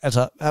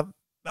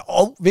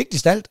Og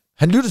vigtigst alt,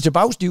 han lytter til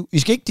bagstiv. I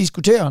skal ikke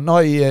diskutere,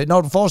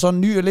 når du får sådan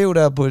en ny elev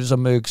der på,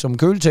 som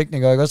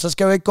køletekniker, ikke? Så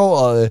skal vi ikke gå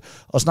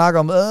og snakke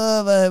om,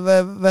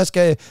 hvad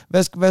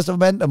skal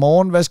mandag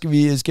morgen, hvad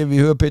skal vi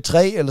høre P3,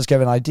 eller skal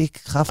vi, nej, det er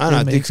kraftigt.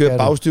 Nej, det kører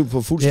bagstiv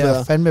på fuld smadre. Det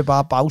er fandme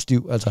bare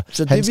bagstiv, altså.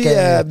 Så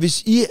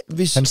det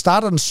hvis han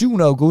starter den 7.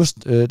 august,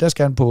 der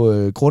skal han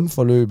på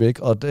grundforløb,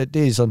 ikke? Og det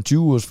er sådan 20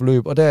 ugers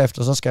forløb, og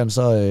derefter, så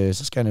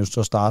skal han jo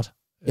så starte.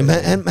 Jamen,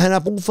 han har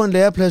brug for en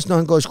læreplads, når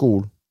han går i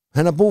skole.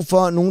 Han har brug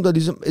for nogen, der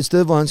ligesom et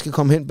sted, hvor han skal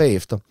komme hen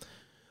bagefter.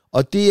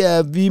 Og det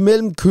er vi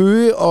mellem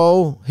Køge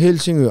og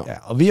Helsingør. Ja,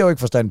 og vi har jo ikke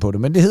forstand på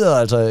det, men det hedder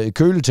altså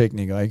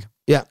køletekniker, ikke?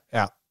 Ja.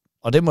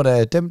 Og det må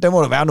der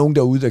må der være nogen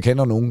derude, der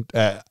kender nogen.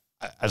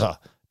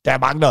 Der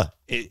mangler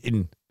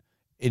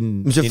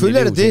men selvfølgelig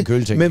er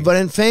det det. Men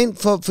hvordan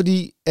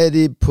fordi er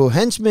det på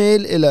hans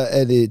mail, eller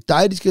er det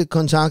dig, de skal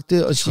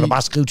kontakte og sige... Så du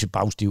bare skrive til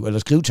Bagstiv, eller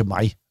skrive til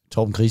mig,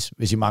 Torben Chris,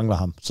 hvis I mangler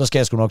ham. Så skal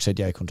jeg sgu nok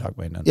sætte jer i kontakt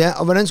med hinanden. Ja,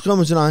 og hvordan skriver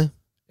man til dig?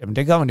 Jamen,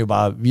 det gør man jo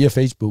bare via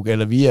Facebook,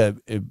 eller via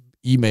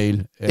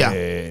e-mail,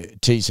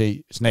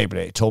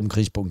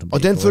 tc@torbenkris.dk.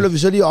 Og den følger vi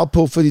så lige op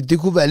på, fordi det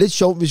kunne være lidt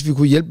sjovt, hvis vi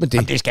kunne hjælpe med det.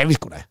 Jamen, det skal vi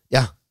sgu da.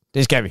 Ja.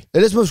 Det skal vi.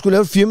 Ellers må vi skulle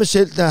lave et firma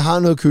selv, der har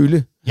noget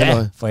køle.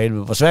 Ja, for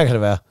helvede. Hvor svært kan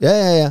det være?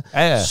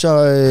 Ja.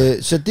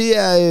 Så det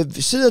er...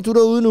 sidder du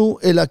derude nu,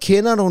 eller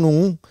kender du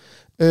nogen,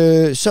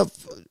 så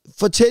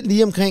fortæl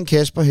lige omkring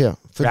Kasper her.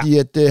 Fordi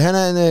at han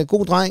er en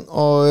god dreng,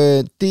 og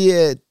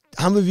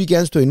ham vil vi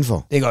gerne stå inden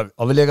for. Det gør vi.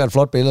 Og vi lægger et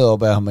flot billede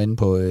op af ham inde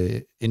på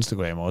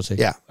Instagram også,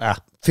 ikke? Ja.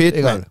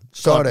 Fedt, mand.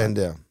 Sådan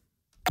der.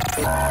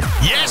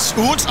 Yes,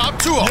 ugens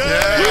optur!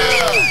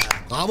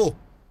 Yeah! Bravo!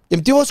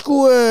 Jamen, det var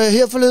sgu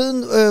her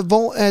forleden,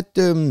 hvor at...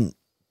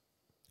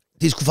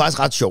 det er sgu faktisk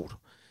ret sjovt.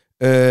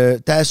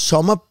 Der er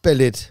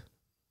sommerballet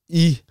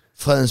i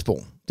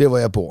Fredensborg, der hvor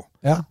jeg bor.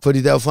 Ja.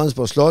 Fordi der er jo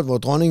Fredensborg Slot, hvor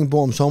dronningen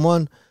bor om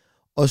sommeren.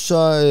 Og så,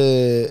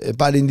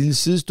 bare en lille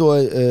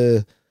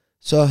sidehistorie,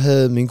 så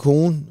havde min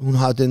kone, hun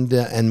har den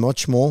der And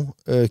Much More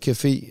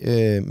café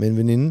med en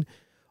veninde.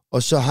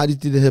 Og så har de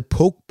det, der hedder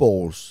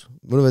pokeballs.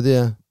 Ved du, hvad det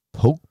er?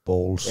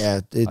 Pokeballs? Ja,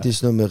 det er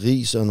sådan noget med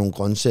ris og nogle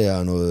grøntsager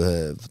og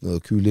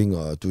noget kylling,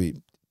 og du ved,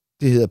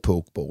 det hedder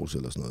pokeballs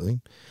eller sådan noget,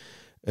 ikke?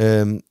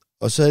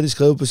 Og så havde de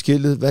skrevet på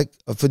skiltet,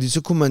 fordi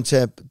så kunne man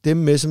tage dem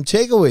med som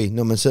takeaway,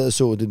 når man sad og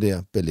så det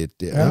der ballet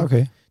der. Ja,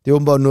 okay. Det er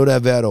åbenbart noget, der er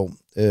hvert år.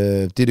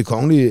 Det er det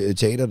kongelige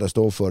teater, der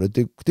står for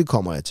det. Det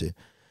kommer jeg til.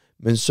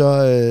 Men så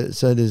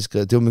er det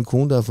skrevet, det var min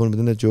kone, der har fundet med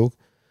den her joke.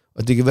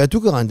 Og det kan være, at du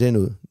kan regne den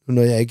ud,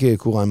 når jeg ikke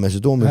kunne regne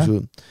Macedonien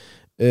ud.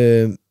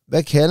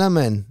 Hvad kalder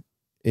man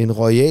en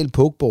royal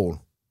pokeball?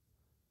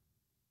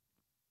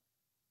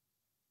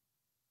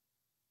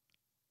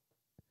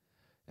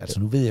 Altså,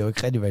 nu ved jeg jo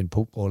ikke rigtig, hvad en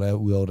pokeball er,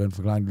 udover den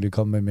forklaring, du lige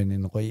kom med, men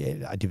en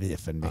royal... Ej, det ved jeg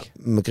fandme ikke.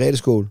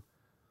 Margrethe-skål.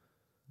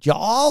 Jo!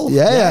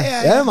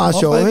 Ja, meget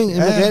sjovt, ikke? En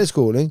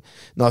Margrethe-skål, ikke?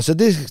 Nå, så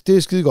det er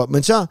skide godt.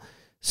 Men så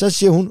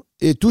siger hun,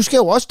 du skal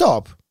jo også stå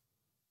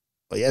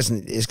Og jeg er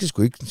sådan, jeg skal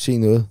sgu ikke se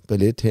noget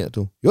ballet her,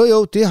 du.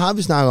 Jo, det har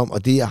vi snakket om,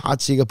 og det er jeg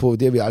ret sikker på,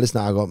 det har vi aldrig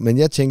snakket om. Men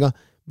jeg tænker,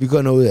 vi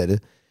gør noget af det.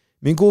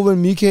 Min gode ven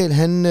Michael,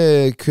 han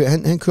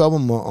kører op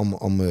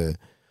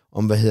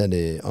om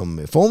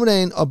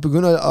formiddagen og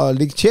begynder at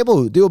lægge tæpper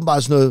ud. Det er jo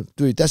bare sådan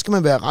noget, der skal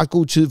man være ret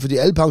god tid, fordi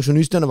alle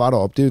pensionisterne var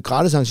deroppe. Det er jo et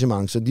gratis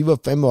arrangement, så de var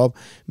fandme op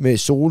med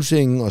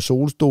solsenge og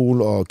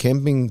solstol og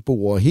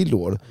campingbord og helt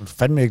lortet. Du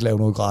fandme ikke lave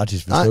noget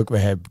gratis, hvis du ikke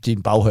vil have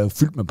din baghave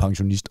fyldt med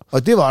pensionister.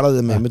 Og det var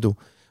der med du.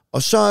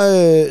 Og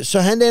så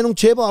han lagde nogle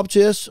tæpper op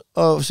til os,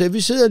 og så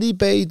vi sidder lige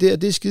bag i der,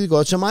 det er skide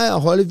godt. Så mig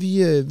og Holde,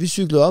 vi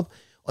cyklede op,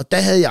 og der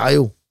havde jeg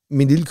jo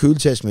min lille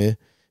køletaske med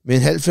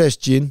en halv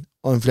flaske gin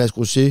og en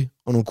flaske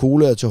rosé og nogle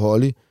colaer til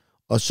Holly,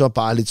 og så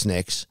bare lidt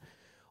snacks.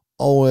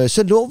 Og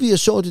så lå vi og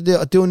så det der,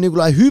 og det var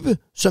Nikolaj Hyppe,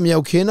 som jeg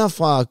jo kender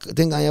fra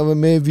dengang jeg var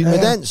med i Vild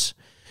med Dans.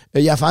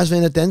 Jeg har faktisk været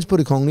inde at danse på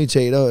Det Kongelige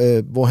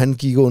Teater, hvor han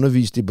gik og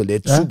underviste i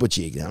ballet. Super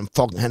tjekket.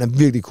 Han er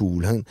virkelig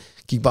cool. Han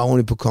gik bare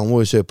rundt på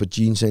Converse på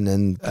jeans og en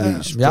anden.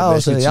 Jeg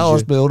har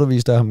også blevet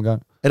undervist af ham en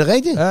gang. Er det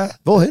rigtigt? Ja.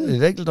 Hvorhen?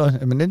 Det er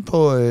enkelt, men inde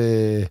på...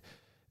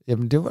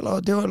 Jamen, det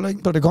var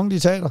ikke på Det Kongelige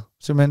Teater,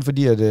 simpelthen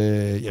fordi, at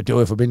det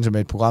var i forbindelse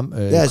med et program,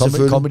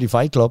 Comedy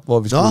Fight Club, hvor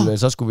vi skulle,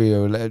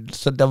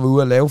 der var vi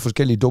ude at lave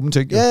forskellige dumme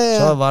ting. Ja.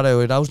 Så var der jo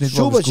et afsnit,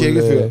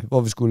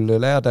 hvor vi skulle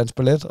lære at danse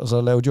ballet, og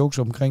så lave jokes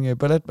omkring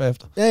ballet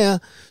bagefter. Ja.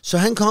 Så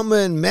han kom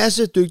med en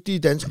masse dygtige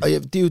dans, og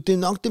det er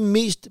nok det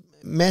mest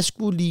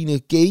maskuline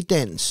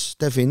gaydans,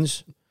 der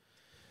findes.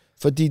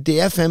 Fordi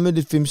det er fandme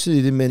lidt femset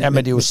i det, men... Ja,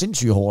 men det er jo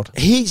sindssygt hårdt.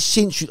 Helt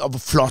sindssygt, og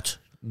flot.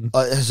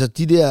 Og altså,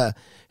 de der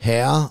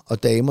herrer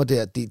og damer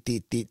der,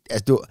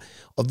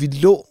 og vi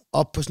lå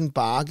op på sådan en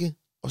bakke,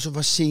 og så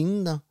var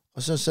scenen der,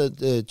 og så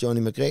sad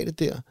Johnny Margrethe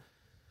der.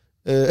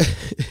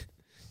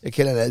 Jeg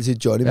kalder det altid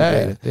Johnny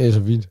Margrethe. Ja, det er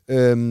så fint.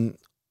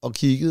 Og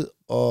kiggede,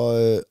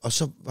 og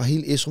så var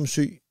hele Esrum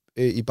Sø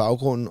i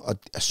baggrunden,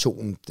 og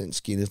solen, den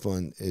skinnede for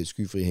en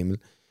skyfri himmel.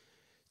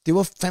 Det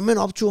var fandme en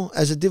optur.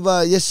 Altså, det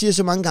var, jeg siger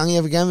så mange gange,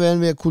 jeg vil gerne være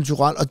mere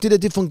kulturel, og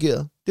det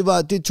fungerede.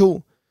 Det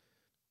tog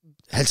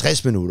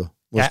 50 minutter.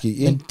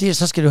 måske. Ja, men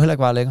så skal det jo heller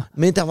ikke være længere.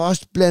 Men der var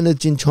også blandet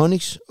gin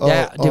tonics og,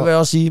 det vil jeg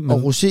også sige. Men, og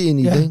rosé ind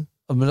i det, ikke?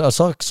 Og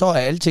så er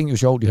alting jo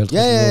sjovt i 50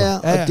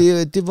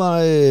 minutter. Og det var...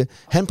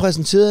 han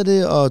præsenterede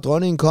det, og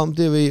dronningen kom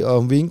derved,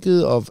 og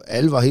vinkede, og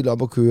alle var helt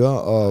op at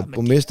køre, og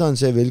borgmesteren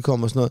sagde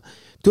velkommen og sådan noget.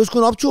 Det var sgu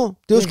en optur.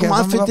 Det var sgu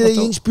meget fedt, det der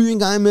i ens by en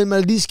gang imellem, at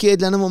der lige sker et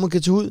eller andet, hvor man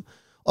kan tage ud.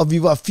 Og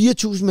vi var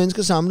 4.000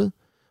 mennesker samlet,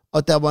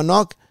 og der var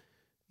nok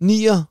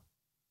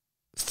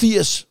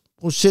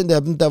 89%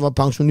 af dem, der var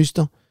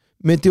pensionister.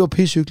 Men det var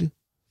pissehyggeligt.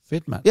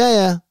 Fedt, mand.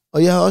 Ja.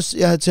 Og jeg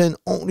har taget en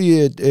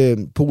ordentlig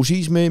pose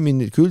is med i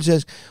min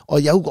køletask,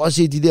 og jeg kunne godt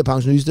se de der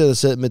pensionister, der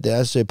sad med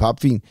deres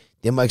papvin.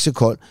 Den var ikke så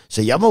kold.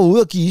 Så jeg var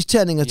ude og give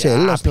isterninger til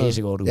alle. Ja,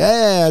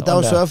 der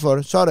var sørget for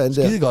det. Sådan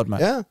der. Skide godt,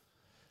 mand.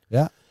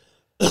 Ja.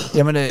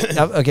 Jamen,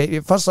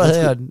 okay. Først så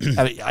havde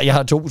jeg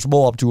har 2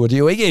 små opture. Det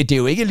er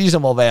jo ikke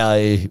ligesom at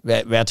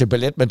være til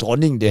ballet med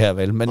dronningen, det her,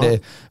 vel. Men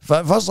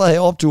først så havde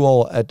jeg optur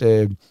over, at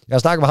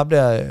jeg snakkede med ham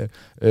der...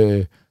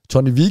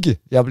 Tony Vigge.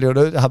 Jeg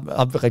blev ham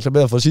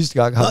reklameret for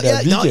sidste gang. Ham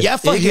der Vigge.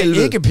 For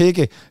helvede. Ikke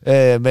Pikke,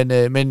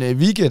 men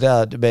Vigge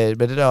der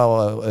med det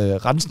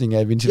der rensning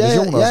af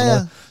ventilationer og sådan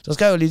noget. Så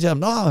skrev jeg lige til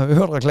ham, jeg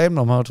hørte reklamen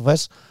om, han var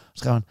tilfreds. Så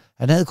skrev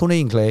han havde kun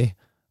én klage,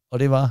 og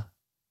det var,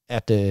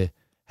 at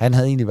han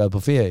havde egentlig været på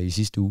ferie i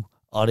sidste uge.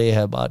 Og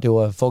det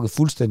var fucket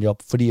fuldstændig op,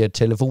 fordi at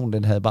telefonen,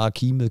 den havde bare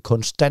kimet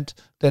konstant.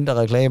 Den der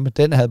reklame,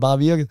 den havde bare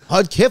virket.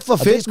 Hold kæft, hvor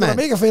fedt, mand. Det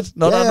er mega fedt,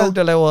 når der er nogen,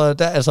 der laver,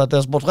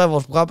 der småtræer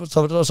vores program,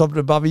 så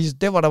blev det bare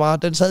vist. Det var der bare,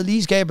 den sad lige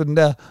i skabet, den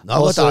der.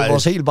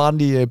 Vores helt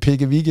barnlige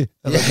pikke-vigge.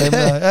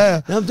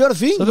 Ja. Jamen, det var da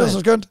fint, så det var så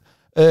skønt.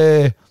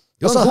 Det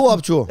var en god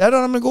optur. Ja, det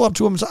var en god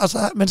optur, men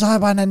så har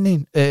jeg bare en anden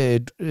en.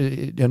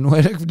 Nu er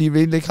det ikke, fordi vi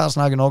egentlig ikke har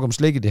snakket nok om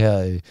slik i det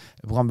her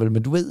program,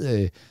 men du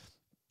ved,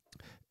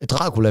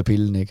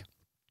 Dracula-pillen, ikke?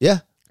 Ja.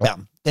 Ja,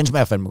 den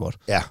smager fandme godt.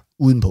 Ja.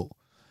 Udenpå.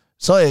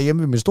 Så er jeg hjemme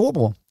med min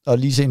storebror og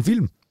lige se en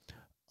film.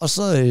 Og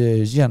så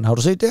siger han, har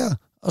du set det her?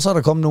 Og så er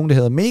der kommet nogen, der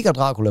hedder Mega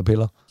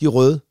Dracula-piller. De er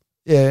røde?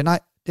 Nej,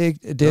 det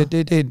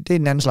er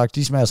en anden slags.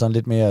 De smager sådan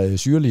lidt mere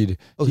syrlige.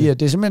 Okay.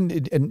 Det er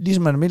simpelthen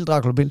ligesom en almindelig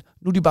Dracula-pille.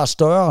 Nu er de bare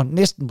større,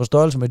 næsten på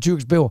størrelse med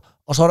tyrkisk peber.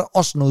 Og så er der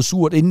også noget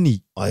surt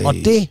indeni. Og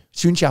det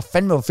synes jeg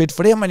fandme var fedt,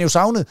 for det har man jo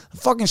savnet.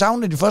 Fucking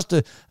savnet de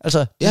første,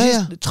 sidste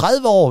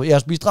 30 år, jeg har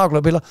spist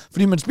Dracula-piller.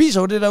 Fordi man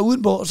spiser jo det der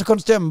udenpå, og så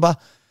konstaterer man bare,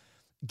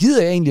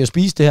 gider jeg egentlig at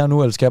spise det her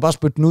nu, eller skal jeg bare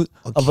spytte den ud?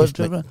 Det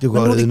kunne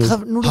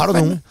godt nu. Har du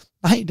nogen?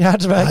 Nej, det har jeg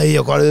desværre ikke. Nej, jeg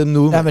kan godt æde dem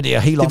nu. Ja, men det er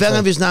helt det er hver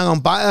gang, vi snakker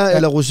om bajer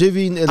eller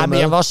rosévin eller men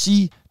jeg vil også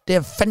sige, det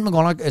er fandme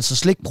godt nok, altså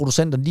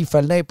slikproducenterne, de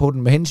faldt af på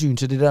den med hensyn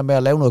til det der med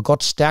at lave noget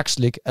godt stærkt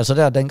slik. Altså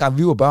der, dengang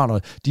vi var børn,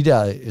 og de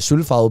der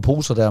sølvfarvede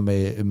poser der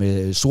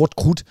med sort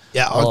krudt.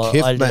 Ja, hold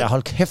kæft, mand.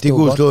 Hold kæft,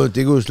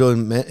 det kunne slå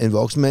en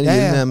voksen mand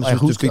ihjel, når man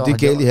synes, du fik det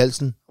galt i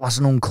halsen. Der var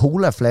sådan nogle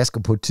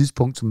colaflasker på et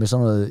tidspunkt, med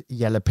sådan noget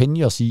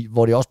jalapenos i,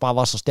 hvor det også bare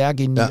var så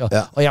stærke inde i.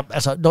 Og jeg,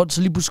 altså,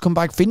 så lige pludselig kunne man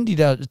bare ikke finde de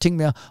der ting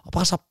mere, og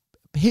bare så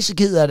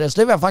pisseked af det.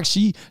 Altså det vil jeg faktisk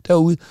sige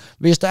derude.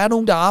 Hvis der er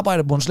nogen, der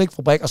arbejder på en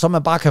slikfabrik, og så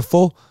man bare kan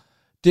få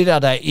det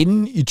der er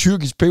inde i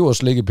tyrkisk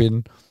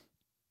peberslikkepinde,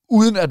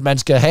 uden at man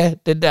skal have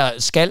den der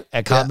skal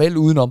af karamel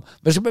udenom.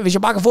 Hvis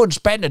jeg bare kan få en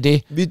spand af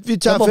det. Vi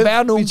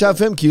tager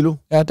 5 kilo.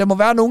 Ja, der må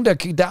være nogen,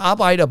 der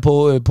arbejder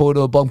på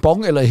noget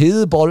bonbon, eller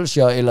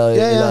hedebolsjer,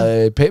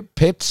 eller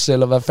peps,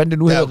 eller hvad fanden det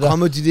nu hedder. Ja,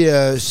 kommer de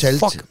der salt.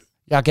 Fuck,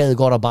 jeg gad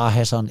godt at bare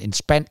have sådan en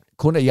spand.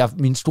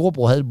 Min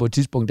storebror havde på et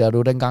tidspunkt, det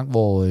var dengang,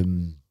 hvor...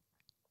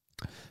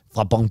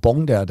 fra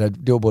bonbon det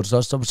var på det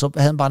så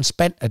havde han bare en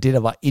spand af det, der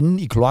var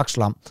inde i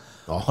kloakslam.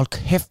 Hold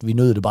kæft, vi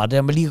nød det bare.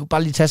 Det man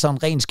bare lige tage sådan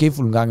en ren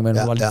skefuld en gang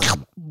imellem.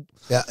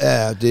 Ja,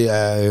 det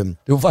er... det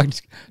var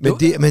faktisk...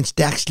 Men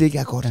stærk slik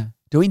er godt. Ja.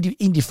 Det var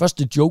en af de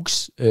første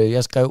jokes,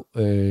 jeg skrev,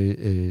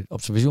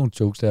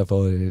 observationsjokes der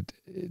for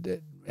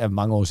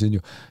mange år siden jo.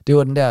 Det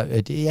var den der,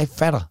 jeg ikke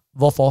fatter,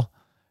 hvorfor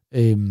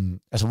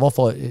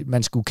hvorfor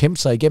man skulle kæmpe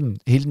sig igennem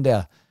hele den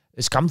der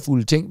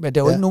skamfulde ting, men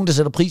der er jo ikke nogen, der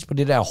sætter pris på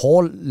det der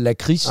hårde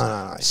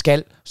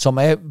lakrids-skal, som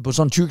er på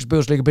sådan en tyrkisk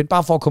peberslikkepind,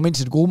 bare for at komme ind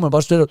til det gode, man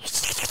bare støtter,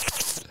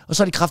 og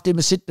så er det kraftedeme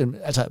med sit dem,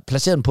 altså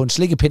placeret den på en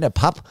slikkepind af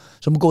pap,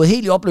 som er gået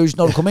helt i opløsning,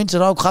 når du kommer ind til,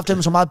 der er jo kraftedeme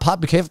med så meget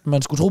pap i kæften,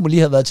 man skulle tro, man lige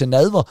havde været til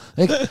nadver,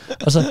 ikke?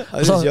 Og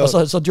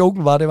så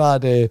joken var, det var,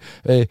 at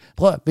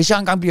prøv, hvis jeg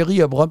engang bliver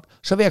rig og berømt,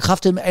 så vil jeg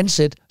kraftedeme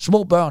ansætte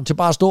små børn til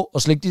bare at stå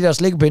og slikke de der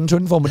slikkepinde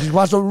tynde for mig, de skal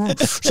bare stå,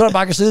 så der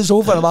bare kan sidde i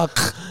sofaen og bare,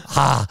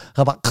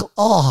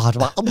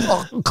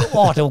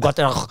 det var godt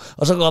der.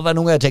 Og så kan godt være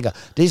nogle af jer tænker,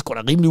 det er sgu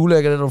da rimelig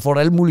ulækkert, at du får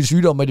alle mulige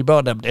sygdomme med de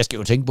børn, men det skal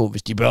jo tænke på,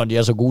 hvis de børn de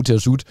er så gode til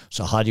at sutte,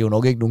 så har de jo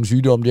nok ikke nogen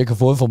sygdomme, de ikke har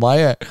fået fra mig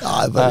af.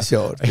 Nej, hvor er det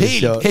sjovt.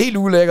 Helt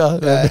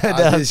ulækkert,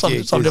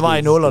 som det var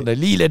i nullerne.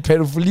 Lige lidt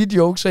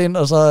pædofili-jokes ind,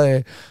 og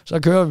så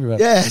kører vi,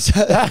 mand. Ja,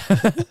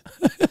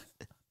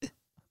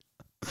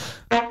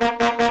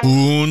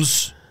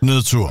 Ugens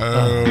nedtur.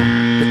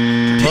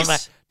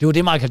 Det var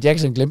det, Michael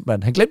Jackson glemte,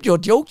 mand. Han glemte jo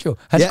et joke, jo.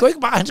 Han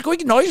skulle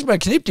ikke nøjes med at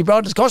knippe de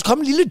børn. Der skal også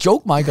komme en lille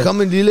joke, Michael. Der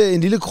kom en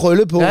lille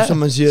krølle på, som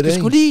man siger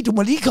det. Du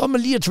må lige komme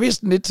lige og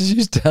twiste lidt til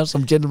sidst, der,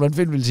 som Gentleman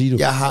Finn vil sige. Du.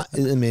 Jeg har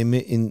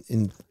med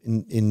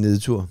en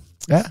nedtur.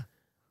 Ja.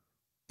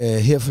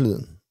 Her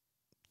forleden,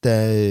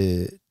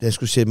 da jeg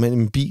skulle sætte mig ind i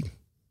min bil,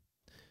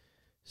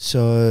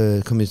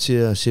 så kom jeg til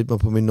at sætte mig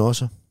på mine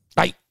nosser.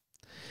 Nej.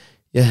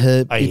 Jeg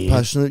havde et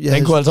par sådan...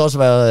 Den kunne altså også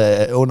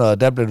være under...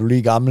 Der blev du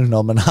lige gammel,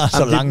 når man har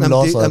så lange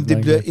losser.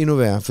 Det bliver endnu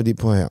værre, fordi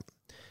på her.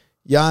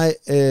 Jeg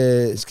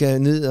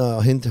skal ned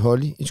og hente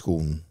Holly i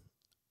skolen.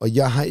 Og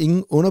jeg har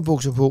ingen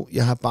underbukser på.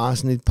 Jeg har bare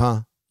sådan et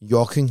par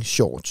jogging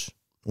shorts.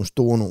 Nogle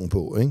store nogen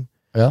på, ikke?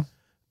 Ja.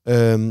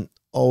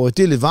 Og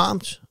det er lidt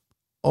varmt.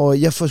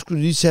 Og jeg får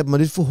skulle lige sætte mig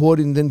lidt for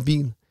hurtigt i den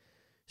bil.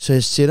 Så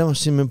jeg sætter mig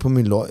simpelthen på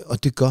min løg.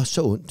 Og det gør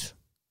så ondt,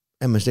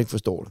 at man slet ikke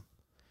forstår det.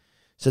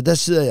 Så der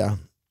sidder jeg.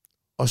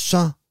 Og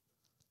så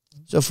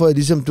får jeg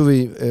ligesom, du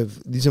ved,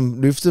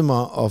 ligesom løftet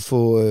mig og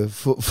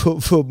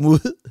få dem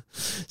ud.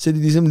 Så de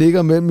ligesom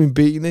ligger mellem mine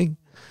ben, ikke?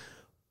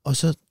 Og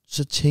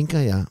så tænker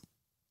jeg,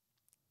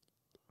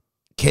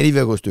 kan de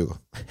være gået stykker?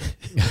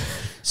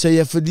 Så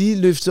jeg får lige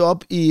løftet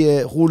op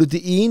rullet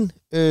det ene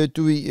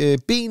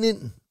ben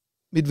ind,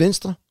 mit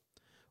venstre,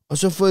 og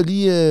så får jeg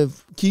lige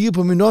kigget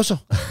på mine nosser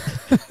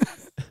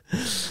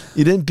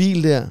i den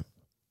bil der.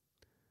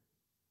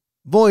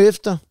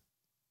 Hvorefter,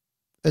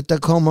 at der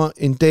kommer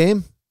en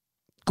dame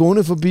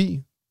gående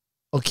forbi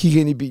og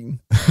kigger ind i bilen.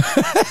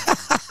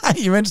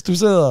 Imens du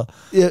sidder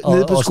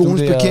nede på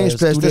skolens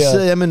parkeringsplads, der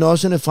sidder jeg med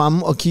nosserne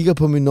fremme og kigger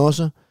på mine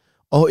nosser,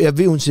 og jeg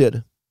ved, hun ser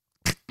det.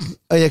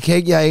 Og jeg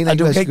aner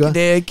ikke, hvad jeg skal gøre.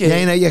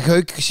 Jeg kan jo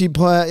ikke sige,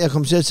 prøv at jeg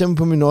kom til at sætte mig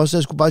på mine nosser,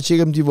 jeg skulle bare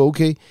tjekke, om de var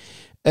okay.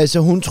 Altså,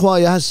 hun tror,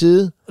 jeg har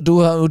siddet. Du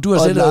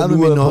har sættet med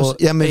mine nosser.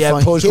 Jamen,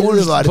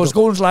 på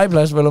skolens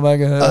legeplads, vil du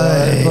mærke.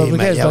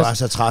 Jeg var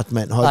så træt,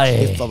 mand. Hold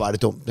kæft, hvor var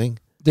det dumt, ikke?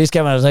 Det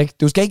skal man altså ikke.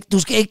 Du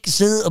skal ikke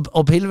sidde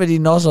og pille ved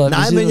dine nosser.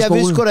 Nej, men jeg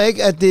vidste sgu da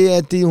ikke, at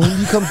hun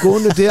lige kom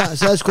gående der,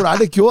 så havde jeg sgu da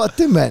aldrig gjort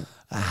det, mand.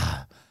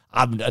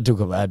 Men du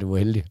kan være, at du var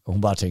heldig, og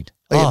hun bare tænkte.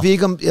 Og jeg ved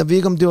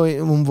ikke, om det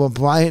var, hun var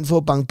på vej hen for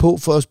at banke på,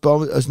 for at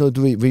spørge, og sådan noget,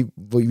 du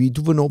ved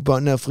du, hvornår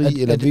børnene er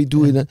fri, eller ved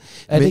du, eller...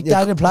 Er det ikke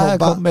dig, der plejer at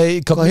komme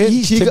med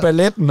is til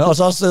balletten, og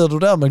så sidder du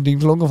der med din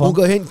klunker frem? Hun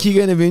går hen,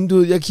 kigger ind i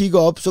vinduet, jeg kigger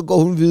op, så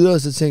går hun videre,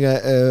 og så tænker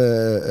jeg,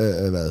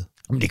 hvad?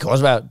 Men det kan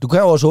også være, du kan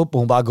jo også håbe, at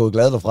hun bare er gået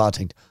glad derfra og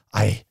tænkt,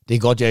 ej, det er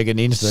godt, jeg ikke er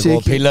den eneste, der går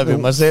og piller ved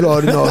mig selv.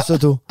 Også,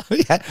 du.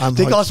 Ja,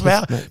 det kan også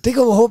være. Det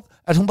kan jo håbe,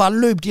 at hun bare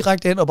løb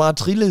direkte ind og bare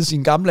trillede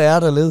sin gamle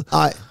ærterled.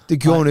 Nej, det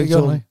gjorde hun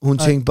ikke. Hun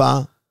tænkte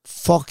bare,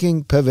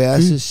 fucking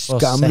perverse,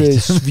 gamle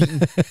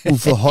svin,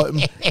 Uffe Holm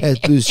er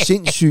blevet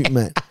sindssyg,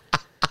 mand.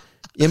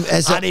 Jamen,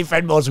 altså, det er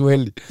fandme også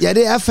uheldigt. Ja,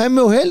 det er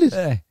fandme uheldigt.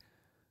 Ja.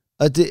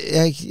 Og det,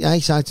 jeg har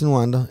ikke sagt til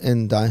nogen andre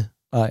end dig.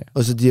 Nej.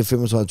 Og så de her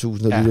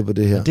 35.000, der lytter på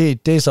det her.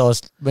 Det er så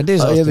også. Men det er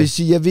så og også jeg vil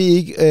sige, jeg ved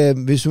ikke,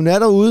 hvis hun er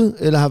derude,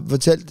 eller har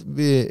fortalt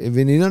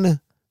veninderne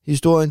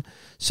historien,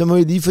 så må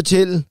jeg lige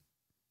fortælle,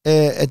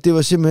 at det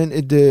var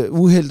simpelthen et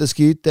uheld, der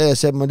skete, da jeg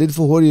satte mig lidt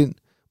for hurtigt ind,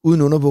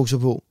 uden underbukser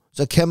på.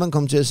 Så kan man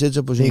komme til at sætte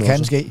sig på sin nosser. Det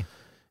kan ske.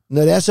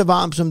 Når det er så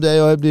varmt, som det er i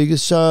øjeblikket,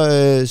 så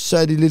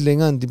er de lidt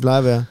længere, end de plejer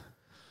at være.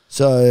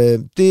 Så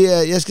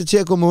jeg skal til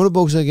at gå med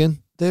underbukser igen.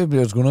 Det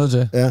bliver du sgu nødt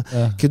til. Ja.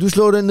 Kan du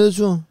slå den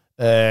nedtur?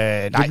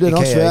 Nej, det bliver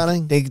nok svært,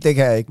 ikke? Det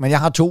kan jeg ikke, men jeg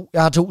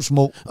har to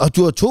små. Og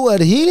du har to af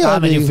det hele? Nej,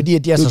 men det er fordi,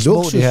 at de er så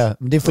små, det her.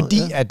 Men det er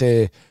fordi, at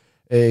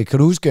kan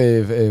du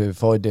huske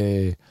for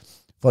et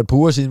par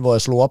uger siden, hvor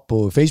jeg slog op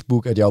på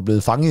Facebook, at jeg var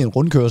blevet fanget i en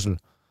rundkørsel,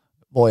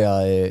 hvor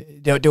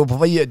det var på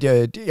vej,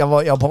 jeg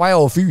var på vej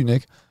over Fyn,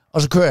 ikke?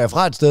 Og så kører jeg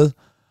fra et sted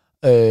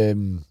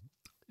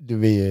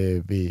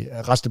ved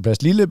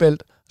Resteplads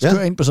Lillebælt, så kører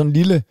jeg ind på sådan en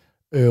lille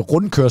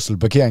rundkørsel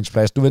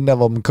parkeringsplads. Du ved der,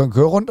 hvor man kan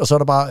køre rundt, og så er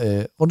der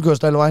bare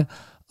rundkørsel alle vejen.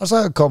 Og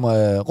så kommer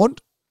jeg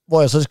rundt,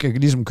 hvor jeg så skal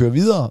ligesom køre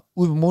videre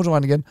ud på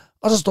motorvejen igen.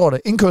 Og så står der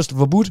indkørsel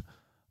forbudt.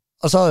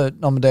 Og så,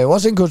 der er jo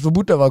også indkørsel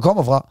forbudt, der hvor jeg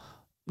kommer fra.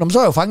 Så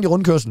er jeg jo fanget i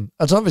rundkørslen.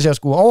 Altså hvis jeg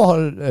skulle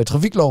overholde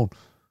trafikloven,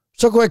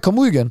 så kunne jeg ikke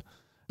komme ud igen.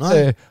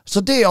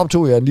 Så det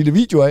optog jeg en lille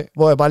video af,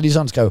 hvor jeg bare lige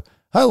sådan skrev,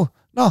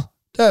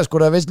 der er sgu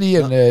da vist lige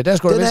en... Den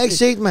har jeg ikke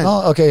set, mand.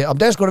 Okay.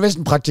 Der er sgu da vist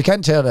en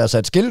praktikant her, der har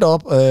sat skilt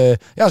op. Jeg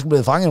er sgu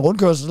blevet fanget i en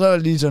rundkørsel, så er der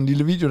lige sådan en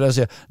lille video, der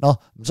siger,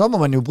 så må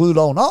man jo bryde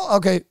loven.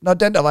 Okay. Når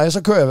den der vej,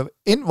 så kører jeg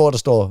ind, hvor der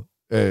står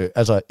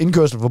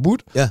indkørsel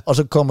forbudt, og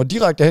så kommer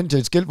direkte hen til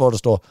et skilt, hvor der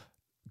står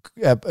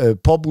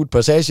påbudt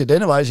passage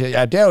denne vej.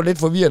 Ja, det er jo lidt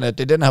forvirrende, at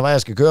det er den her vej,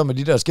 jeg skal køre med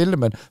de der skilte,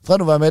 men fred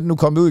nu være med den, nu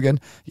kommer ud igen.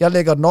 Jeg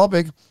lægger den op,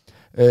 ikke?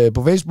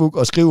 På Facebook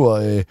og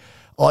skriver...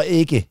 Og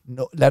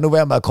lad nu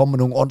være med at komme med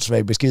nogle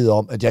åndssvage beskeder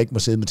om, at jeg ikke må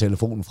sidde med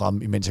telefonen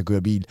frem, imens jeg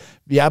kører bil.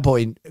 Vi er på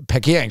en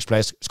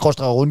parkeringsplads,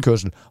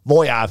 rundkørsel,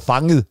 hvor jeg er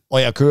fanget,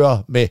 og jeg kører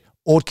med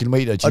 8 km i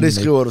timen. Og det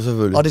skriver du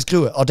selvfølgelig. Og det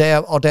skriver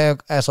og der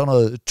er sådan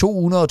noget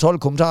 212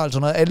 kommentarer,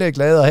 sådan noget, alle er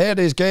glade, her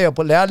det skal jeg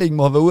på lærlingen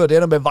må have været ude, og det er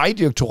der med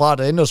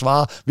vejdirektoratet inde og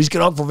svare, vi skal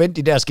nok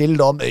forvente de der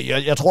skilte om,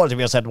 jeg tror altså,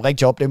 vi har sat dem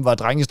rigtig op, dem var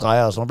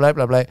drengestreger og sådan bla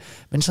bla bla.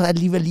 Men så er det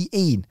alligevel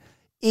lige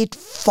et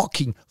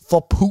fucking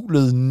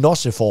forpulet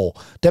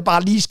nossefor, der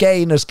bare lige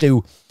skal ind og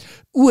skrive,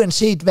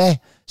 uanset hvad,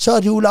 så er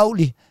det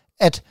ulovligt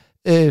at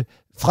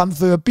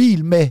fremføre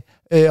bil med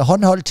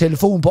håndholdt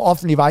telefon på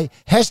offentlig vej.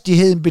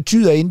 Hastigheden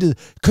betyder intet.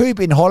 Køb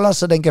en holder,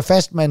 så den kan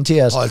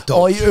fastmonteres.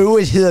 Og i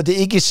øvrigt hedder det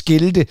ikke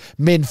skilte,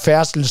 men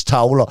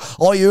færdselstavler.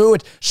 Og i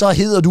øvrigt, så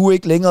hedder du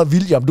ikke længere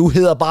William. Du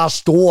hedder bare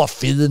store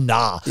fede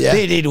nar. Ja.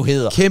 Det er det, du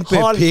hedder. Kæmpe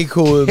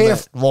pikhoved, mand.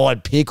 Kæft, hvor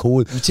et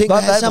pikhoved. Du tænker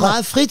at have så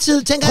meget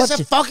fritid. Tænker at have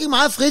så fucking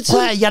meget fritid.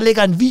 Jeg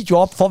lægger en video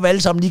op, for at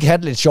alle sammen lige kan have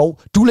det lidt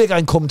sjov. Du lægger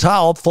en kommentar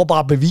op, for bare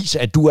at bevise,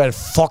 at du er en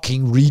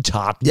fucking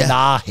retard.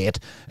 Narhat.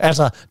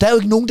 Altså, der er jo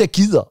ikke nogen, der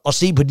gider at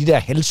se på de der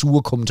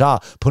halvsure kommentarer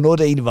på noget,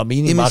 der egentlig var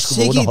meningen, bare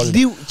skulle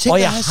underholde. Og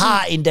jeg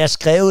har endda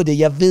skrevet det,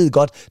 jeg ved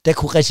godt, der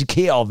kunne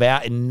risikere at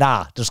være en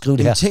nar, der skriver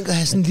det her. Tænk at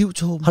have sådan en liv,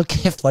 Torben. Hold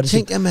kæft, hvor er det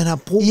tænk, at man har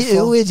brug for... I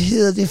øvrigt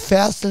hedder det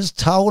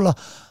færdselstavler.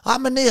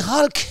 Men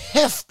hold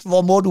kæft,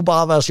 hvor må du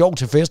bare være sjov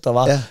til fester,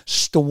 var. Ja.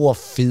 Store,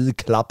 fede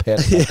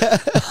klaphat. Ja.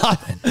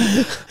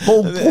 Hvor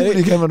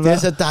ubrugelig kan man være.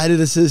 Det er så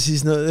dejligt at sidde og sige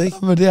sådan noget, ikke?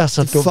 Men det er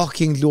så dumt.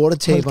 Fucking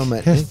lortetaber,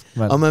 mand.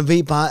 Og man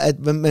ved bare, at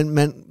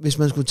man, hvis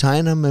man skulle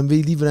tegne ham, man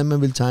ved lige, hvordan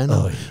man vil tegne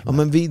ham. Og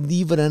man ved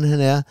lige, hvordan han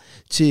er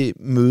til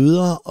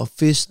møder og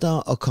fester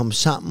og komme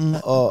sammen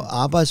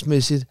og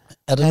arbejdsmæssigt.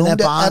 Er der en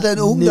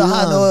unge, der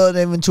har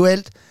noget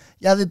eventuelt?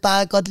 Jeg vil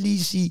bare godt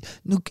lige sige,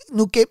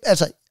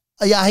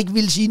 og jeg har ikke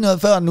ville sige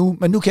noget før nu,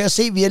 men nu kan jeg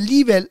se, at vi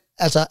alligevel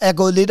er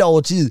gået lidt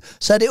over tid.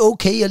 Så er det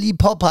okay, at lige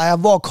påpeger,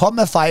 hvor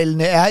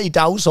kommafejlene er i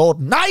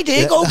dagsordenen. Nej, det er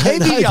ikke okay,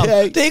 William.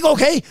 Det er ikke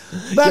okay.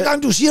 Hver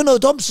gang du siger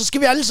noget dumt, så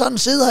skal vi alle sammen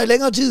sidde her i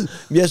længere tid.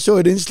 Jeg så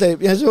et indslag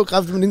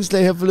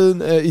her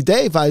forleden, i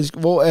dag faktisk,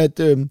 hvor at,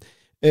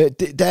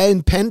 der er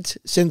en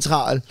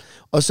pantcentral,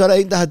 og så er der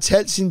en, der har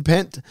talt sin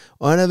pant,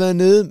 og han har været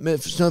nede med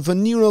for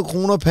 900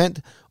 kroner pant,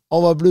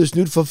 og var blevet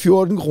snydt for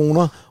 14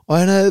 kroner, og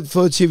han havde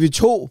fået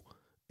TV2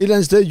 et eller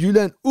andet sted i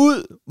Jylland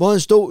ud, hvor han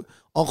stod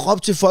og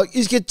råbte til folk,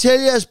 I skal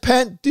tælle jeres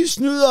pant, de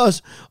snyder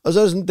os. Og så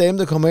er der sådan en dame,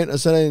 der kommer ind, og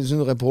så er der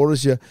sådan en reporter, der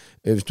siger,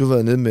 hvis du har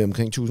været nede med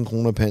omkring 1000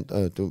 kroner pant,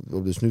 og du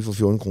er blevet snydt for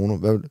 14 kroner,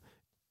 hvad vil...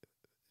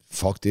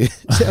 Fuck det.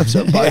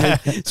 Så bare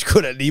sgu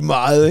da lige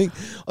meget, ikke?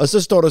 Og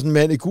så står der sådan en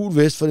mand i gul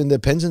vest for den der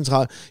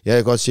pantcentral. Jeg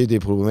kan godt se, at det er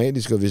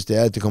problematisk, og hvis det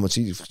er, at det kommer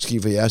til at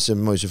ske for jer, så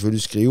må I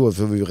selvfølgelig skrive, og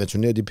så vil vi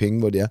returnere de penge,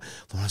 hvor det er.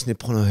 For man har sådan lidt,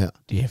 prøv noget her.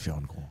 Det er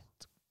 14 kroner.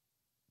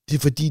 Det er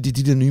fordi, det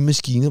er de der nye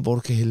maskiner, hvor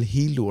du kan hælde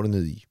hele lortet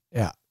ned i.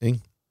 Ja. Ikke?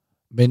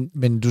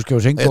 Men du skal jo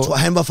tænke på... Jeg tror,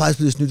 han var faktisk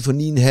blevet snydt for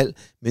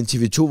 9,5, men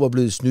TV2 var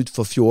blevet snydt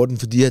for 14,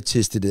 fordi de havde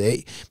testet det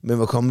af, men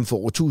var kommet for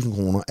over 1000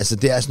 kroner. Altså,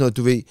 det er sådan noget,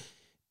 du ved...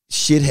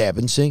 Shit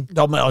happens, ikke?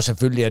 Nå, men også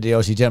selvfølgelig er det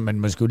også irriterende,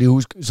 men man skal jo lige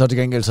huske, så til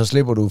gengæld, så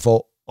slipper du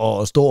for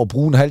at stå og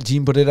bruge en halv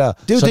time på det der.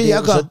 Det er jo så det,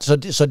 jeg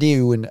gør. Så det er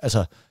jo en...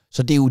 Altså,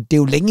 så det er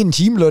jo længe en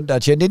timeløn, der er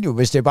tjent ind jo,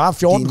 hvis det er bare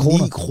 14 kroner.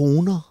 Det er 9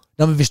 kroner.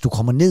 Nå, men hvis du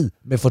kommer ned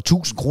med for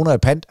 1000 kroner i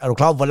pant, er du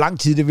klar over, hvor lang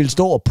tid det vil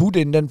stå og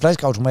putte ind i den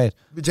flaskeautomat?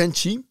 Det tager en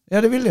time.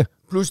 Ja, det vil det.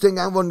 Plus den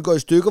gang, hvor den går i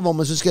stykker, hvor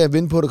man så skal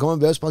vente på, at der kommer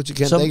en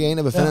værtspraktikant, der ikke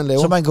aner, hvad fanden han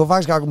laver. Så man kan jo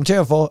faktisk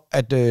argumentere for,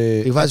 at...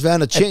 det kan faktisk være, at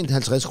han har tjent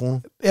 50 kroner.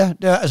 Ja,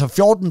 det er altså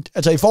 14...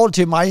 Altså i forhold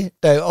til mig,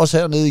 der også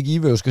hernede i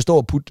Give skal stå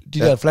og putte de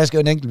der flasker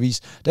en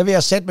enkeltvis, der vil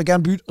jeg sætte mig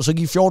gerne bytte, og så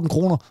give 14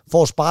 kroner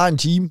for at spare en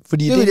time.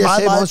 Fordi det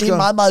er en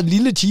meget, meget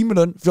lille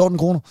timeløn, 14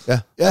 kroner.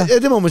 Ja,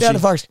 det må man sige. Det er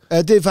det faktisk.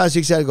 Ja, det er faktisk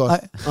ikke særlig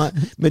godt. Nej.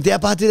 Men det er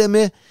bare det der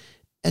med...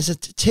 Altså,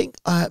 tænk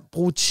at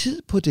bruge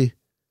tid på det.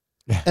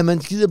 Ja. At man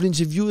gider blive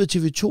interviewet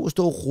af TV2 og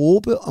stå og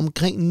råbe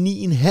omkring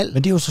 9,5.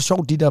 Men det er jo så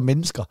sjovt, de der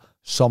mennesker,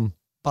 som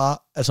bare,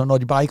 altså når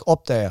de bare ikke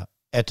opdager,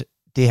 at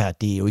det her,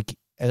 det er jo ikke,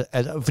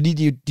 altså,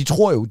 fordi de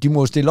tror jo, de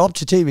må stille op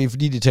til tv,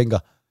 fordi de tænker,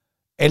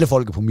 alle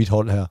folk er på mit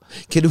hold her.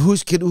 Kan du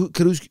huske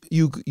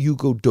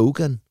Hugo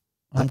Dogan?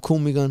 Ham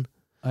komikeren?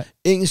 Nej.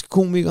 Engelsk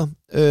komiker.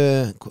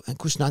 Han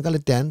kunne snakke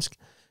lidt dansk.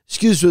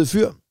 Skidesød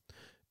fyr.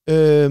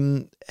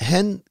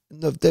 Han,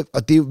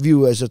 og det vi er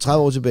jo altså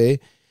 30 år tilbage,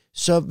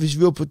 så hvis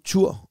vi var på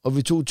tur, og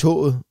vi tog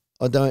toget,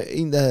 og der var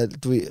en, der havde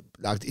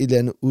lagt et eller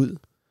andet ud,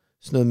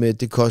 sådan noget med,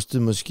 at det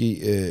kostede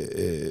måske,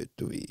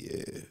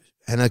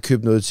 han havde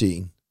købt noget til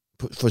en,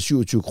 for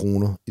 27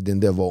 kroner i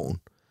den der vogn,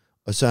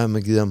 og så har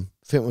man givet ham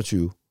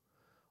 25.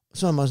 Og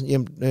så er man sådan,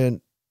 jamen,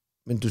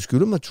 men du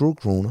skylder mig 2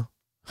 kroner.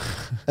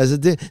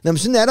 Altså men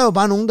sådan er der jo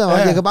bare nogen, der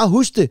jeg kan bare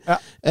huske det. Ja.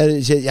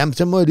 At, jamen,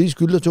 så må jeg lige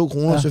skylde dig 2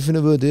 kroner, så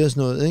finder vi ud af det og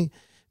sådan noget, ikke?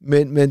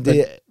 Men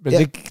det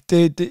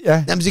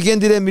ja. Jamen, så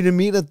igen det der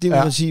millimeter, det vil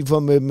man sige, for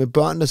med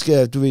børn, der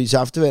skal, du ved, i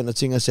saftevand og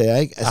ting og sager,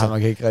 ikke? Altså, man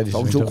kan ikke rigtig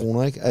sige 2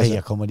 kroner, ikke? Altså.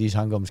 Jeg kommer lige i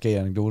tanke om skære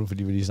anekdote,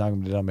 fordi vi lige snakker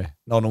om det der med,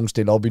 når nogen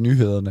stiller op i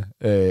nyhederne,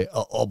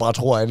 og bare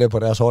tror alle på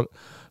deres hold,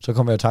 så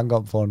kommer jeg i tanke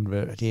om for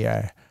det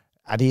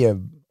er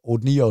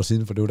 8-9 år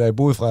siden, for det var da jeg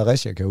boede fra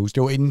Fredericia, kan jeg huske.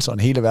 Det var inden sådan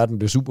hele verden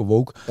blev super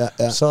woke.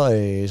 Ja.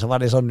 Så var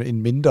det sådan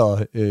en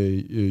mindre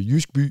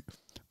jysk by,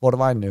 hvor der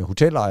var en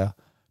hotelejer,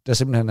 der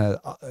simpelthen havde,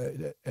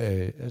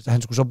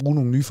 han skulle så bruge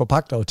nogle nye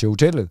forpagtere til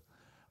hotellet.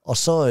 Og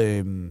så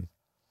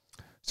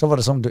var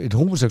der sådan et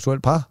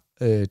homoseksuelt par,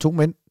 2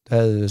 mænd, der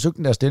havde søgt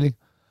den der stilling,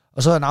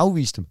 og så havde han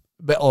afvist dem.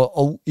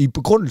 Og i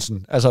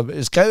begrundelsen,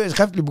 altså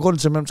skriftlig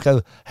begrundelse, mellem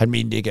skrevet, han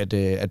mente ikke,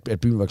 at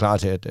byen var klar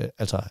til,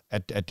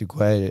 at det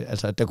kunne have,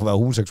 altså, at der kunne være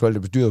homoseksuelle,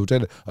 der bestyrede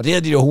hotellet. Og det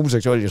havde de der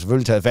homoseksuelle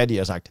selvfølgelig taget fat i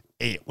og sagt,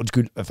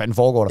 undskyld, hvad fanden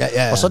foregår der?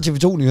 Ja. Og så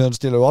TV2-nyhederne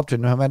stiller jo op til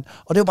den her mand.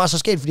 Og det var bare så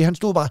sket, fordi han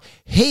stod bare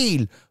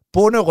helt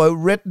bunderøv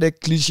redneck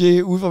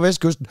kliché ude fra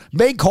vestkysten,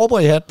 med en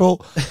cowboyhat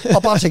på,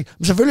 og bare tænkte,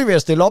 men selvfølgelig vil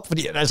jeg stille op,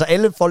 fordi altså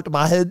alle folk, der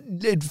bare havde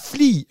en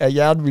fli af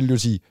hjernen, ville jo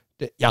sige,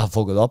 jeg har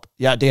fucket op,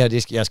 jeg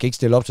skal ikke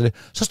stille op til det.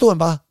 Så stod han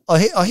bare,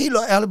 og helt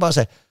ærligt bare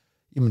sagde,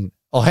 jamen,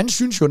 og han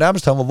synes jo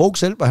nærmest, han var woke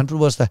selv, og han blev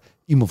bare,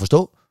 I må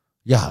forstå,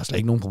 jeg har slet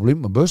ikke nogen problem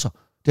med bøsser,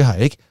 det har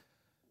jeg ikke.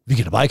 Vi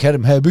kan da bare ikke have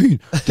dem her i byen.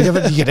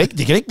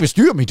 De kan ikke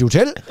bestyre mit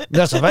hotel. Men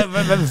altså,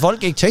 hvad vil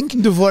folk ikke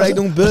tænke? Du får da ikke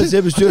nogen bedre til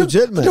at bestyre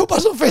hotel, mand. Det var bare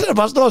så fedt, at jeg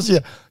bare står og siger,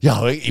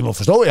 I må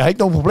forstå, jeg har ikke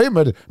nogen problem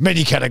med det. Men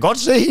I kan da godt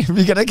se,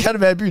 vi kan da ikke have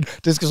dem her i byen.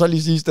 Det skal så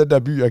lige siges, den der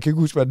by, jeg kan ikke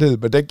huske, hvad den hed,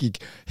 men den gik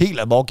helt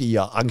amok i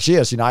at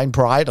arrangere sin egen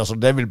pride, og så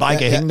den ville bare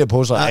ikke have hængende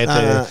på sig.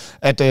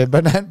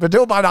 Men det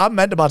var bare en arme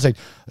mand, der bare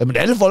tænkte, men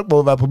alle folk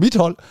må være på mit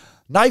hold.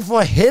 Nej, for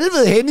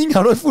helvede, Henning,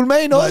 har du ikke fulgt med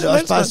i noget? Det er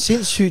også bare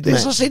sindssygt, det er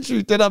så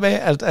sindssygt, det der med,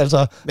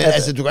 altså... Men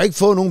altså, du kan ikke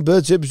få nogen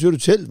bedre til at bestyre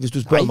hotel, hvis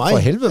du spørger mig. Nej, for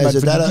helvede, mand,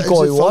 fordi de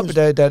går jo op...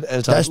 Der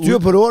er styr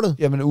på lortet.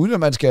 Jamen, uden at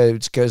man skal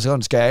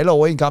alle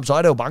over en kamp, så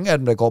er der jo mange af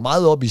dem, der går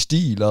meget op i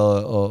stil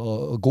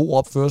og god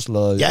opførsel.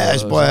 Ja,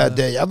 altså,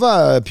 da jeg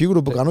var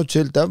Piccolo på Grand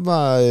Hotel, der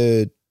var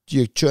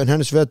direktøren, han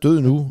er svært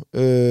død nu,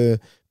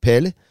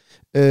 Palle.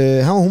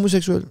 Han var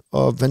homoseksuel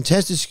og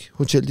fantastisk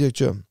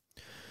hoteldirektør.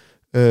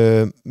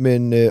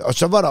 Og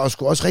så var der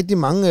også rigtig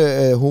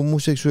mange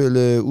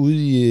homoseksuelle ude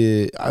i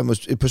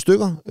et par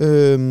stykker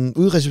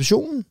ude i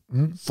receptionen.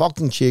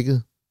 Fucking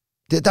tjekket.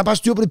 Der er bare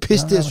styr på det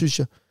pis der, synes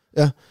jeg.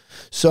 Ja.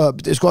 Så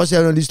det skulle også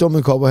have, når jeg lige står med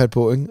en cowboyhat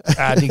på, ikke?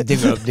 Ja, det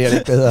er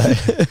lidt bedre.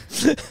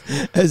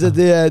 Altså,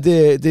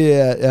 det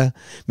er, ja.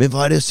 Men hvor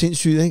er det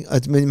sindssygt, ikke?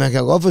 Men man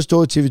kan godt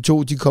forstå, at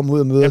TV2, de kommer ud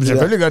og møder. Jamen,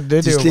 selvfølgelig gør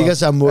det. De slikker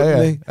sig om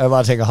munden, ikke? Jeg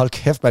bare tænker, hold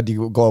kæft, man, de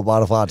går bare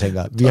derfra og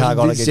tænker, vi har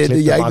godt nok et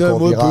klip, jeg er ikke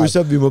noget mod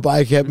bøsser, vi må bare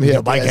ikke have dem her. Vi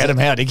må bare ikke have dem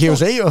her, det kan I jo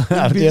se jo.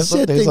 Det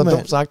er så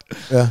dumt sagt.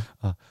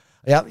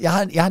 Ja. Jeg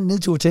har en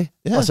nedtur til,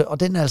 og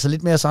den er altså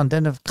lidt mere sådan,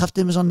 den er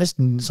kraftedeme sådan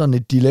næsten sådan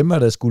et dilemma,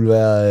 der skulle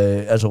være,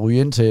 altså ryge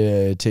ind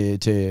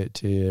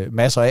til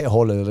masser af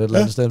holdet eller et eller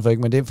andet sted for,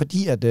 ikke? Men det er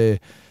fordi, at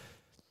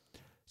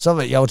så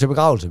var jeg jo til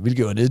begravelse,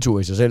 hvilket var nedtur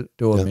i sig selv.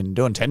 Det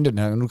var en tante, den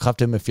her, nu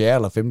kraftedeme med 4.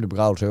 eller 5.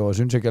 begravelse, og jeg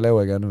synes ikke, jeg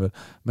laver ikke andet ved.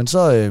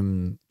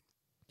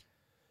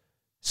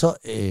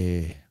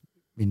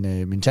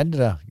 Men min tante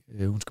der,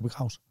 hun skal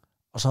begraves,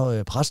 og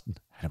så præsten,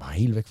 han er bare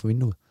helt væk fra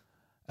vinduet.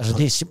 Altså,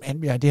 det er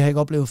simpelthen, det har jeg ikke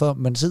oplevet før.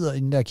 Man sidder i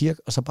den der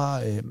kirke, og så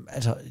bare,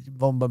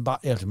 hvor man bare,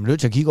 man er nødt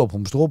til at kigge over på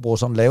min storebror,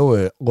 sådan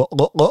lave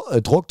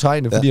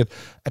druktegne, fordi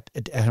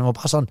at han var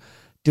bare sådan,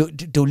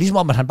 det var ligesom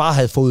om, at han bare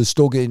havde fået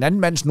stukket en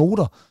anden mands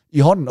noter i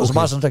hånden, og så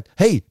bare sådan sagt,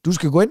 hey, du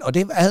skal gå ind, og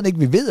det havde han ikke,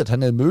 vi ved, at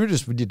han havde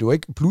mødtes, fordi det var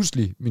ikke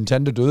pludselig, min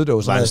tante døde, det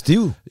var sådan. Var han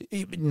stiv?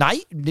 Nej,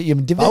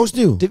 jamen det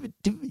Afstiv?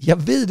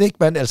 Jeg ved det ikke,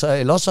 men altså,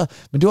 eller også,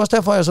 men det var også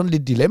derfor, jeg sådan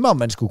lidt dilemma, om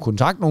man skulle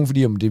kontakte nogen,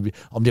 fordi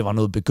om det var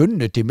noget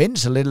begyndende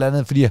demens eller et eller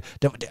andet, fordi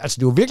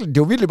det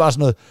var virkelig bare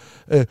sådan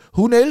noget,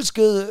 hun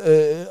elskede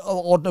at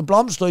ordne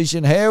blomster i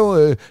sin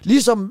have,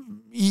 ligesom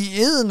i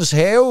Edens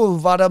have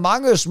var der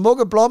mange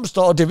smukke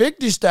blomster, og det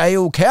vigtigste er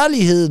jo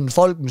kærligheden,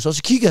 folkens. Og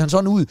så kiggede han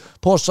sådan ud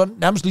på os, sådan,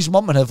 nærmest ligesom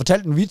om man havde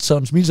fortalt en vits,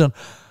 sådan smilte sådan.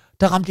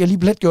 Der ramte jeg lige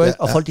pletgjort,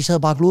 ikke? Og folk de sad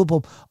bare og glodede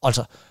på dem.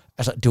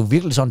 Altså, det var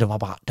virkelig sådan,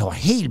 der var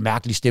helt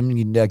mærkelig stemning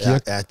i den der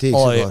kirke. Ja, det er ikke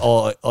så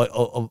godt.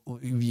 Og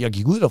jeg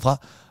gik ud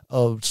derfra,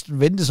 og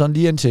ventede sådan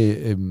lige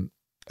indtil,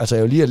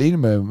 jeg var lige alene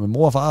med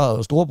mor og far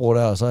og storebror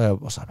der, og så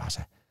bare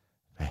sagde,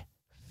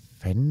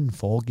 fanden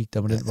foregik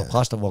der med den, hvor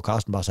præster, hvor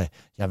Carsten bare sagde,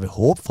 jeg vil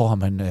håbe for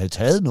ham, han havde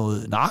taget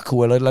noget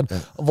narko eller et eller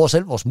andet, og hvor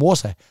selv vores mor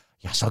sagde,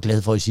 jeg er så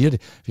glad for, at I siger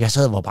det. Jeg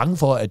sad og var bange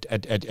for, at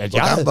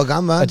hvor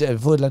gammel var han?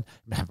 At fået et eller andet.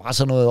 Men han var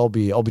sådan noget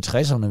op i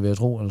 60'erne, vil jeg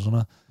tro, eller sådan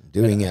noget. Det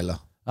er jo ingen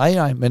alder.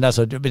 Nej, men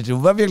altså,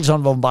 det var virkelig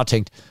sådan, hvor man bare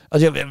tænkte,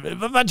 altså, jeg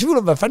var i tvivl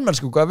om, hvad fanden man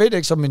skulle gøre ved det,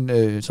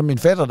 ikke? Som min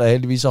fætter, der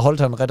heldigvis, så holdt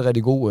han en rigtig,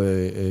 rigtig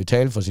god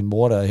tale for sin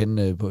mor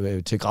derhen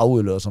til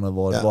gravøl og sådan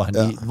noget,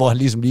 hvor han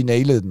ligesom lige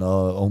nailede den,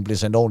 og hun blev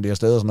sendt ordentligt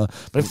afsted og sådan noget.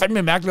 Men det er fandme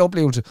en mærkelig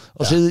oplevelse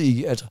at sidde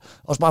i, altså,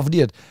 også bare fordi,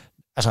 at,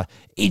 altså,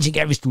 en ting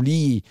er,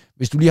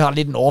 hvis du lige har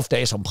lidt en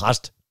off-dag som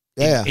præst,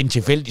 en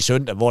tilfældig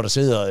søndag, hvor der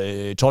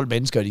sidder 12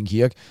 mennesker i din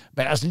kirke.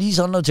 Men altså lige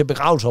sådan noget til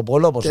begravelse og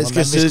bryllup og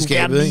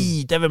sådan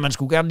noget. Der vil man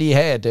sgu gerne lige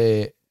have,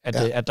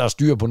 at der er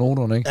styr på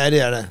noterne, ikke? Ja,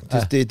 det er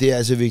der. Det er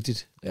altså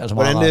vigtigt. Det er altså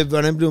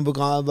hvordan blev hun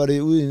begravet? Var det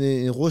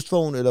ude i en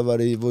rustvogn, eller var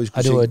det, hvor I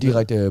skulle det var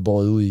direkte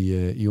båret ud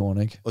i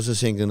jorden, ikke? Og så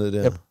sænket ned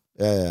der? Yep.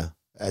 Ja.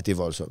 Ja, det er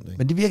voldsomt, ikke?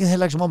 Men det virkede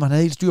heller ikke, som om han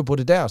havde helt styr på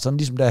det der. Sådan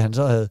ligesom da han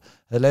så havde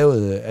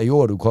lavet af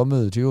jord, du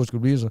kommet til jord,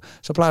 skulle blive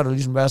så plejer det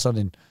ligesom at være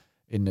sådan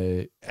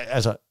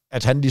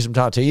at han ligesom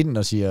tager til enden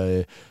og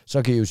siger,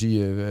 så kan I jo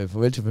sige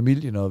farvel til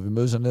familien, og vi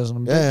mødes sådan der.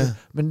 Sådan. Ja.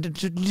 Men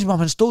det ligesom om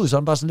han stod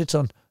sådan, bare sådan lidt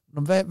sådan,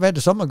 hvad er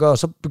det så, man gør? Og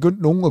så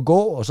begyndte nogen at gå,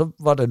 og så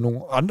var der nogle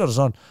andre, der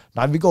sådan,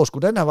 nej, vi går sgu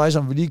den her vej,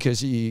 som vi lige kan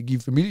give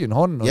familien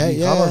hånden, og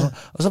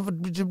og så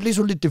det blev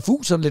sådan lidt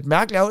diffus, sådan lidt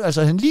mærkeligt.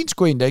 Altså, han lignede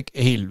sgu en, der ikke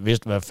helt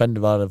vidste, hvad fanden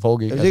det var, der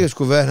foregik. Det kan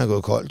sgu være, at han har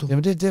gået koldt, du.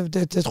 Jamen,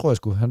 det tror jeg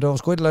sgu. Det var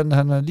sgu et eller andet,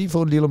 han har lige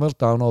fået en lille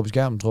meltdown over på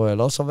skærmen, tror jeg,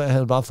 eller også så havde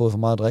han bare fået for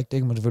meget drik, det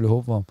kan man selvfølgelig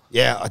håbe for ham.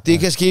 Ja, og det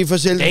kan ske for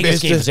selv det bedste. Det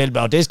kan ske for selv,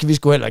 og det skal vi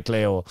sgu heller ikke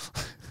klage over.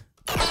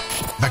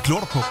 Hvad klor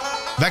du på?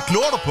 Hvad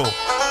klor du på?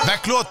 Hvad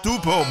klor du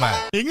på, mand?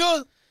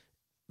 Inget?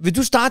 Vil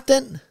du starte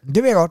den?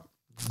 Det vil jeg godt.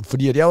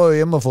 Fordi at jeg var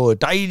hjemme og få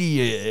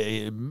dejlige,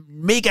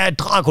 mega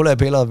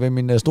Dracula-piller ved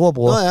min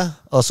storebror.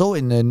 Og så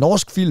en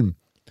norsk film,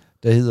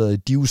 der hedder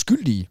De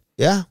Uskyldige.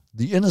 Ja.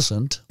 The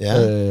Innocent.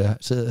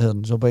 Hedder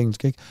den så på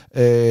engelsk,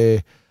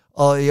 ikke?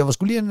 Og jeg var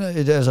sgu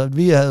lige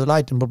vi havde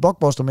lejet den på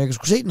Blockbuster, men jeg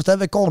skulle se den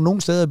stadigvæk går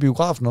nogle steder i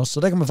biografen også, så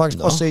der kan man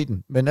faktisk også se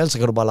den. Men ellers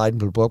kan du bare lege den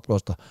på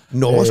Blockbuster.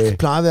 Norsk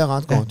plejer at være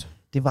ret godt.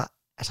 Det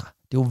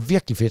var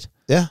virkelig fedt.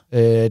 Ja.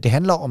 Det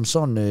handler om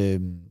sådan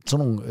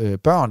nogle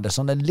børn, der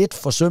sådan er lidt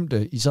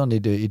forsømte i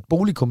sådan et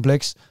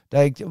boligkompleks. Der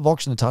er ikke,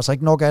 voksne tager sig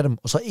ikke nok af dem,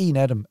 og så en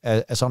af dem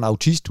er sådan en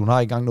autist. Hun har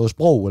ikke engang noget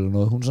sprog eller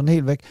noget. Hun er sådan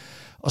helt væk.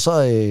 Og så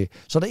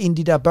er der en af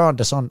de der børn,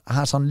 der sådan,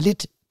 har sådan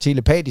lidt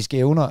telepatiske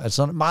evner, altså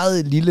sådan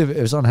meget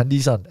lille, sådan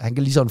han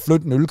kan lige sådan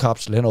flytte en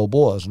ølkapsel hen over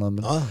bordet og sådan noget.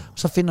 Men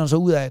så finder han så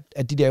ud af,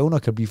 at de der evner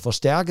kan blive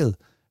forstærket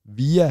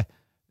via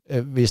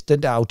hvis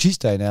den der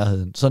autist er i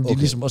nærheden. Sådan de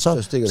ligesom, og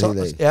så stikker det helt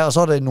af. Ja, og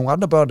så er der nogle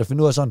andre børn, der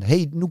finder ud af sådan,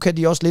 hey, nu kan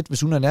de også lidt,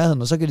 hvis hun er i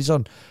nærheden, og så kan de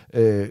sådan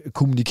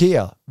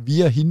kommunikere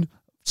via hende,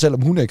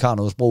 selvom hun ikke har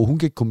noget sprog, hun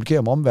kan ikke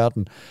kommunikere med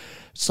omverdenen.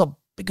 Så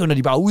begynder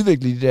de bare at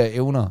udvikle de der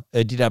evner,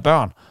 de der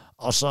børn.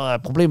 Og så er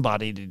problemet bare,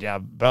 at de der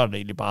børn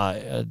egentlig bare,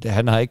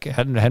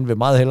 han vil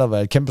meget hellere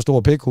være et kæmpe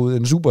stor pikhoved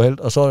end en superhelt,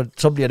 og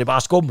så bliver det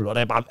bare skummel, og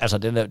det er bare, altså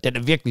den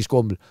er virkelig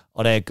skummel,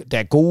 og der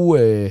er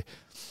gode,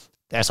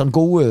 der er sådan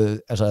gode,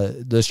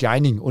 The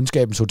Shining,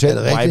 ondskabens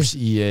hotel-vibes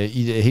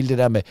i hele det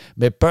der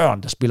med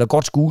børn, der spiller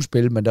godt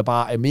skuespil, men der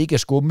bare er mega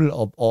skummel,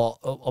 og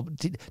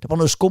der var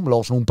noget skummel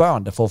over sådan nogle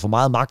børn, der får for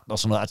meget magt og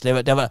sådan noget.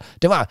 Altså,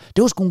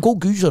 det var sgu en god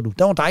gyser, du.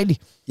 Det var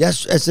dejligt. Ja,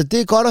 altså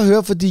det er godt at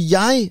høre, fordi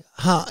jeg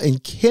har en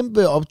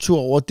kæmpe optur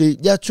over det.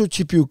 Jeg tog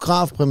til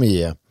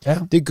biografpremiere. Ja.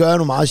 Det gør jeg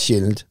nu meget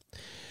sjældent.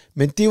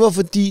 Men det var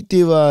fordi,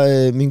 det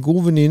var min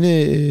gode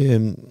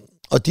veninde,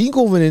 og din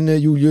gode veninde,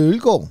 Julie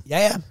Ølgaard.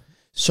 Ja.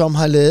 Som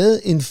har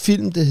lavet en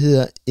film, der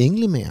hedder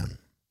Englemæren.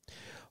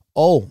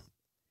 Og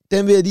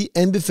den vil jeg lige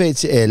anbefale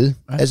til alle.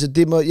 Ja. Altså,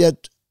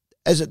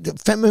 det er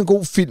fandme en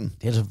god film.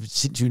 Det er så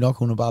sindssygt nok,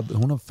 hun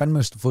har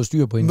fandme fået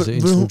styr på hendes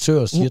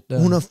instruktør og shit der.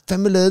 Hun har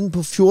fandme lavet den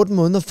på 14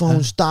 måneder, for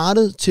hun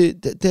startede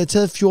til, det har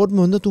taget 14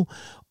 måneder, du.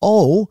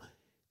 Og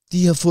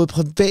de har fået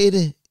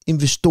private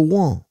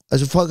investorer.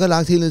 Altså, folk har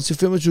lagt helt ned til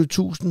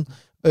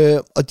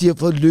 25.000, og de har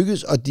fået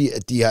lykkes, og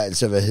de har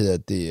altså,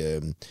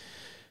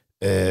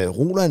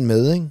 Roland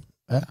med, ikke?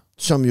 Ja.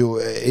 Som jo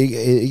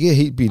ikke er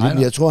helt billig,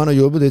 men jeg tror, han har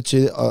hjulpet det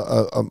til,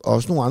 og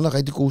også nogle andre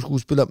rigtig gode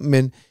skuespillere,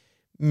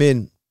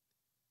 men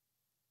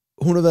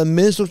hun har været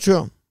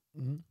medinstruktør,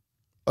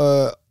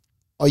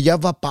 og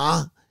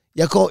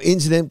jeg går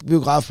ind til den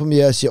biograf på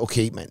mig og siger,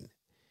 okay, mand,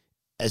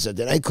 altså,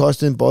 den har ikke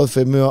kostet en både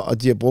 5 øre,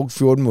 og de har brugt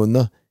 14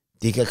 måneder.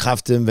 Det kan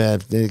kraftedeme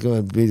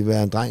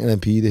være en dreng eller en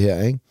pige, det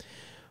her, ikke?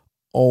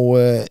 Og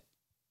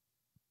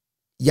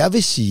jeg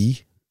vil sige,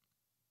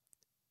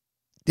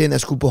 den er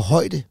sgu på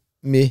højde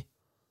med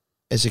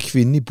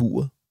kvinden i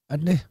buret. Er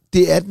den det?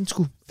 Det er den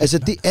sgu. Altså,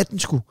 det er den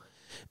sgu.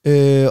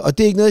 Og det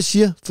er ikke noget, jeg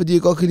siger, fordi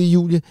jeg godt kan lide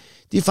Julie.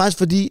 Det er faktisk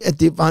fordi, at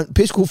det var en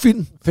pissegod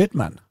film. Fedt,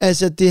 mand.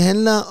 Altså, det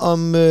handler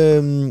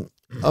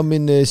om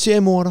en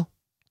seriemorder,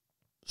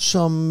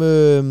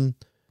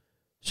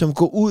 som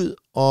går ud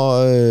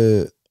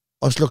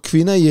og slår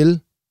kvinder ihjel,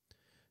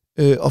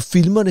 og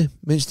filmer det,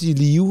 mens de er i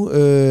live,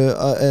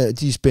 og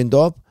de er spændt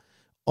op.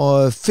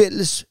 Og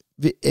fælles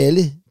ved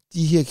alle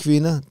de her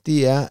kvinder,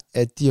 det er,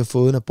 at de har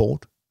fået en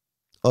abort.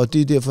 Og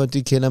det er derfor,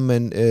 det kender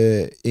man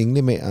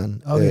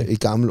englemageren, et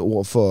gammelt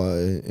ord for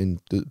en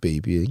død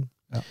baby, ikke?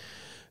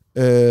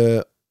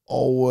 Ja.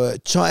 Og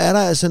så er der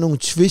altså nogle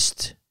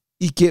twist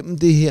igennem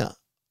det her.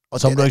 Og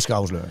som du ikke skal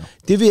afsløre.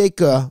 Det vil jeg ikke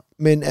gøre,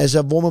 men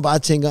altså, hvor man bare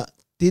tænker,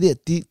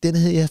 den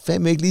havde jeg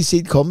fandme ikke lige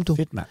set komme, du.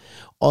 Fedt, mand.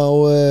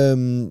 Og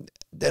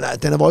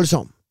den er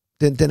voldsom.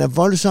 Den er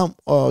voldsom,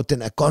 og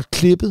den er godt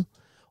klippet.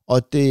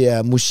 Og det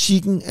er,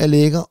 musikken er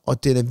lækker,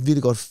 og den er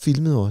virkelig godt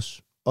filmet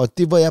også. Og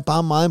det var jeg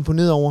bare meget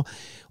imponeret over.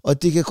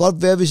 Og det kan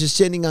godt være, hvis jeg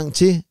ser en gang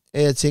til,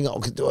 at jeg tænker,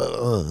 okay, det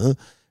var...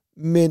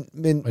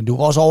 Men du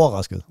var også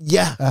overrasket.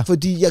 Ja,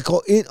 fordi jeg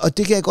går ind, og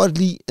det kan jeg godt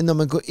lide, at når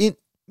man går ind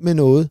med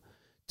noget,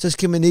 så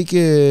skal man ikke...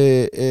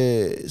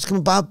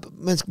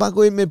 man skal bare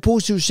gå ind med et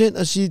positivt sind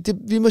og sige,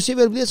 vi må se,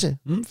 hvad det bliver til.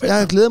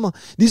 Jeg glæder mig.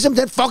 Ligesom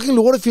den fucking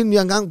lortefilm,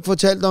 jeg engang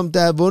fortalte om,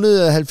 der har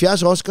vundet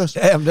 70 Oscars.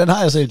 Ja, men den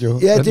har jeg set jo.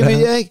 Ja, det ved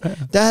jeg ikke.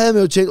 Der havde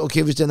man jo tænkt,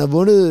 okay, hvis den har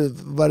vundet,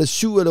 var det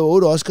 7 eller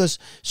 8 Oscars,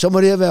 så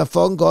må det her være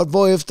fucking godt.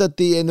 Hvorefter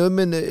det er noget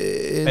med...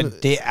 men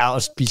det er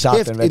også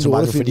bizarrt, den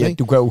vandt fordi at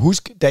du kan jo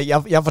huske, da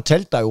jeg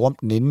fortalte dig jo om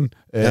den inden,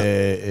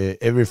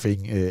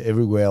 Everything,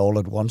 Everywhere, All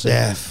at Once,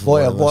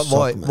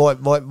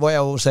 hvor jeg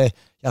jo sagde,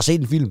 jeg har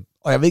set en film,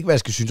 og jeg ved ikke, hvad jeg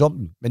skal synes om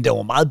den, men det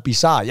var meget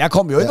bizarre. Jeg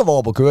kom jo ikke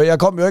over på køre. Jeg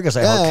kom jo ikke og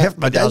sagde, hold kæft,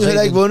 men jeg har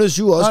heller ikke vundet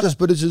 7 Oscars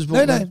på det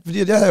tidspunkt. Nej,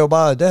 fordi jeg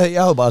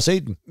har jo bare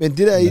set den. Men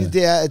det der i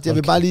det er, at jeg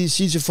vil bare lige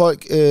sige til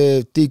folk,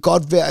 det er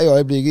godt vejr i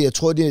øjeblikket. Jeg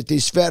tror, det er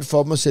svært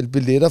for dem at sælge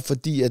billetter,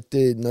 fordi at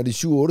når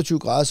det er 7-28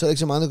 grader, så er der ikke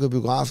så mange, der går i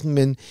biografen.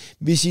 Men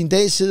hvis I en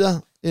dag sidder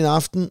en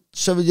aften,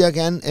 så vil jeg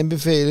gerne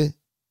anbefale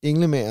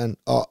Englemageren,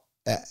 og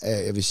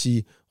jeg vil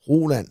sige,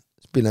 Roland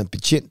spiller en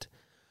betjent.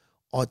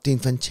 Og det er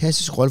en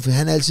fantastisk rolle, for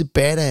han er altid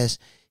badass.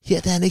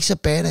 Her der er han ikke så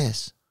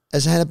badass.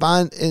 Altså, han er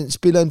bare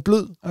spiller en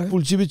blød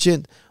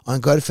politibetjent, og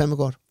han gør det fandme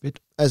godt. Fedt.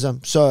 Altså,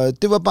 så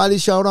det var bare lige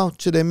shout-out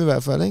til dem i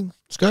hvert fald, ikke?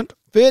 Skønt.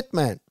 Fedt,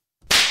 mand.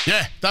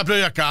 Ja, der blev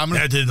jeg gammel.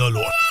 Ja, det er noget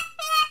lort.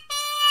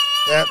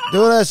 Ja, det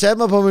var da jeg satte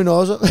mig på min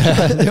også.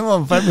 Det må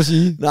man fandme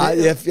sige.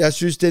 Nej, jeg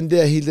synes,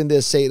 hele den der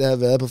sag, der har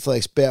været på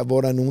Frederiksberg,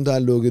 hvor der er nogen, der har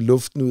lukket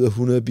luften ud af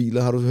 100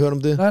 biler. Har du hørt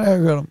om det? Nej, det har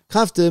jeg hørt om.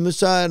 Kraftedeme,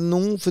 så er der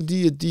nogen,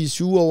 fordi at de er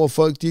sure over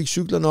folk, de ikke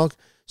cykler nok.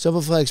 Så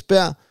på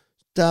Frederiksberg,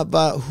 der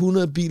var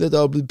 100 biler, der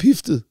var blevet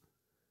piftet.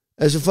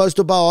 Altså folk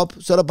står bare op,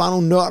 så er der bare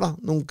nogle nørder,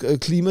 nogle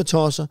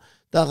klimatosser,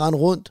 der render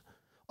rundt.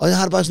 Og jeg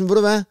har det bare sådan, ved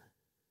du hvad?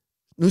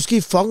 Nu skal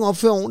I fucking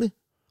opføre ordentligt,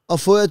 og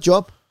få jer et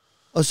job.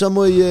 Og så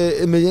må I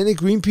med ind i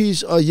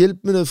Greenpeace og hjælpe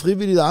med noget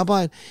frivilligt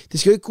arbejde. Det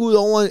skal jo ikke gå ud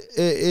over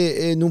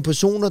nogle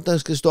personer, der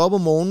skal stoppe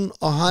om morgenen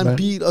og har en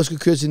bil og skal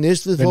køre til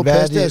Næstved for at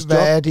passe deres job.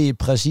 Hvad er det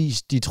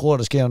præcis, de tror,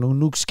 der sker nu?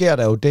 Nu sker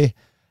der jo det,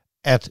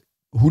 at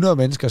 100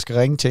 mennesker skal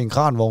ringe til en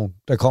kranvogn,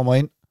 der kommer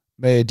ind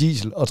med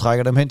diesel og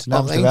trækker dem hen til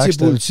nærmeste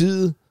værksted. Og ringe til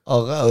politiet.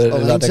 Og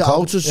ringe til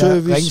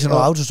autoservice. Ja, ringe til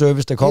noget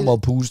autoservice, der kommer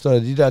og puster,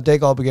 de der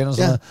dækker op igen og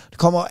sådan noget. Det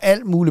kommer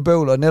alt muligt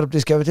bøvl, og netop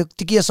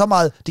det giver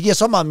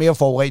så meget mere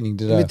forurening,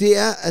 det der. Men det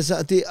er,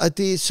 altså,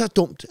 det er så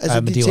dumt. Altså,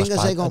 ja, de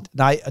tænker sig ikke om.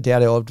 Nej, det er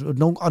det jo. Og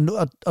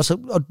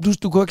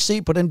du kan jo ikke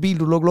se på den bil,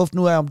 du lukker luften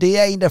ud af, om det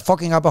er en, der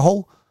fucking har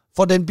behov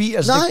for den bil.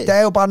 Altså, der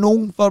er jo bare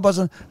nogen, hvor bare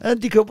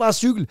sådan, de kan jo bare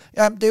cykle.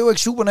 Jamen, det er jo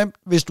ikke super nemt,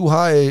 hvis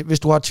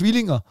du har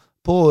tvillinger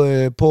på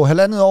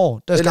 1,5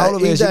 år, der skal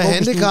afleveres i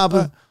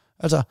handicappet.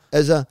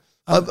 Altså,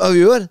 og i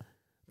øvrigt,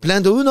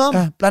 bland dig udenom.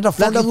 Ja, bland dig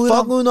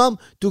fucking udenom.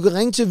 Du kan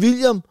ringe til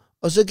William,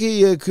 og så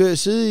kan I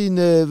sidde i en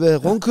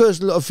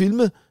rundkørsel og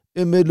filme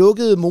med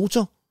lukket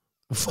motor.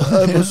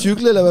 På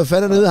cykel, eller hvad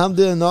fanden er nede ham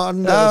der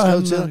nørden, der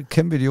skrev til dig.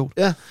 Kæmpe idiot.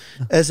 Ja,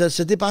 altså,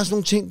 så det er bare sådan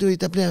nogle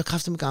ting, der bliver jeg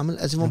kraftigt med gammel.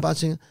 Altså, hvor man bare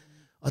tænker,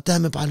 og der har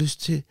man bare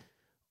lyst til,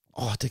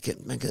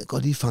 man kan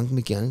godt lige fange dem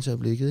i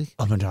gerningsøjeblikket, ikke?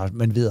 Og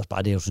man ved også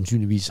bare, det er jo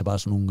sandsynligvis så bare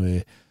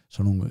sådan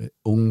nogle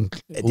unge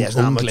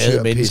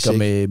glade mennesker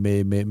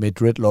med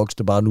dreadlocks,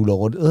 der bare nuller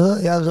rundt.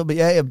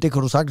 Ja, det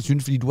kan du sagtens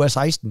synes, fordi du er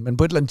 16, men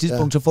på et eller andet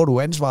tidspunkt, så får du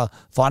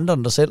ansvar for andre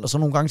end dig selv, og så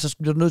nogle gange, så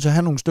bliver du nødt til at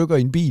have nogle stykker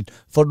i en bil,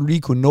 for at du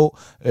lige kunne nå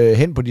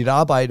hen på dit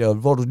arbejde, og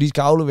hvor du lige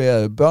skal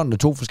aflevere børnene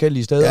 2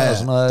 forskellige steder, og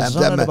sådan noget.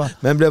 Ja,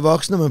 man bliver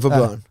voksen, når man får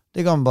børn.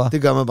 Det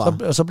gør man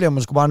bare. Så bliver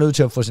man sgu bare nødt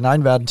til at få sin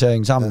egen verden til at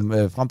hænge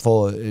sammen frem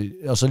for,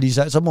 og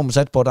så må man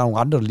sætte på, at der er nogle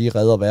andre, der lige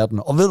redder verden.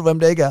 Og ved du, hvem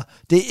det ikke er?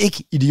 Det er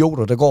ikke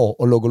idioter, der går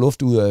og lukker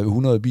luft ud af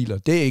 100 biler.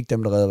 Det er ikke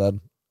dem, der redder verden.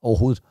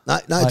 Overhovedet.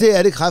 Nej, det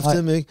er det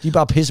kraftedeme ikke. De er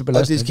bare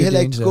pissebelastende. Og det skal heller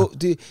ikke gå.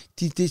 Det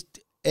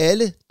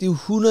er jo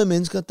 100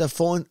 mennesker, der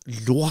får en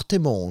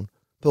lortemorgen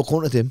på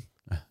grund af dem.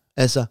 Ja.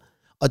 Altså,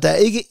 og der er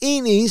ikke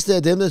en eneste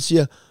af dem, der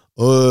siger,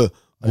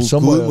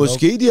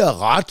 måske de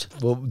har ret.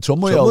 Så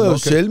må jeg jo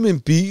sælge min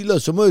bil,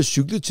 og så må jeg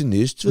cykle til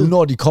Næstved. Nu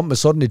når de kom med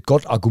sådan et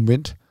godt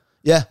argument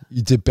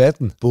i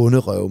debatten.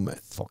 Bonderøv, mand.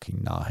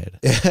 Fucking narhatte.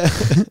 Ja.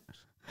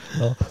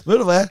 Ved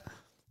du hvad?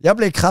 Jeg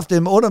blev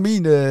kraftedeme under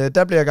min,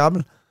 der blev jeg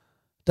gammel.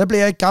 Der blev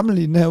jeg ikke gammel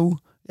i den her uge.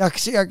 Jeg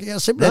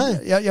simpelthen,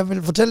 jeg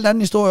vil fortælle en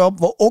anden historie om,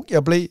 hvor ung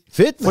jeg blev.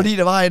 Fedt, man. Fordi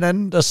der var en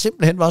anden, der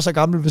simpelthen var så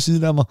gammel ved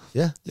siden af mig.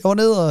 Ja. Jeg var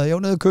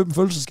nede og købe en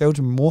fødselsdagsgave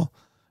til min mor.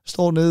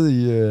 Står nede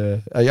i...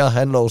 jeg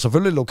handler jo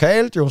selvfølgelig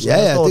lokalt, jo.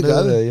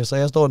 Så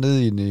jeg står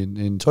nede i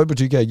en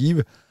tøjbutik her i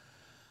Give.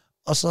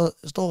 Og så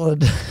står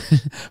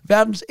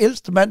verdens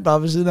ældste mand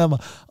bare ved siden af mig.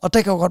 Og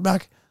der kan jeg jo godt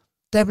mærke,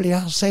 der blev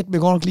jeg sat med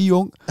godt nok lige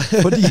ung.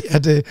 Fordi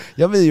at,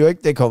 jeg ved jo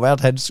ikke, det kan jo være, at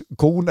hans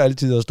kone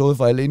altid har stået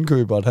for alle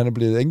indkøber, at han er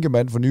blevet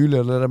enkemand for nylig,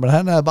 eller det, men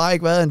han har bare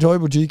ikke været i en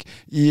tøjbutik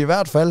i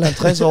hvert fald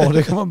 50 år.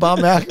 Det kan man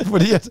bare mærke,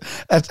 fordi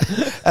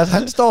at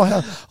han står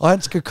her, og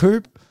han skal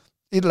købe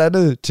et eller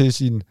andet til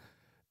sin...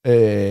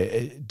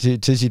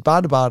 til sit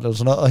barnebarn eller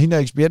sådan noget, og hende er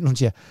ekspedienten, hun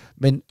siger,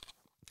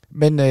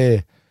 men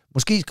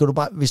måske skal du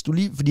bare, hvis du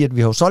lige, fordi at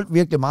vi har jo solgt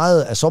virkelig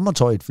meget af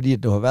sommertøjet, fordi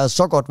at det har været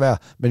så godt vejr,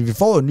 men vi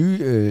får jo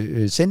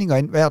nye sendinger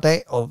ind hver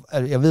dag, og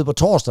jeg ved på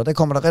torsdag, der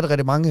kommer der rigtig,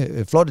 rigtig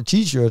mange flotte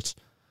t-shirts.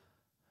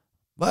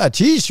 Hvad er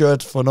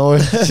t-shirt for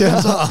noget?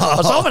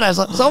 Og så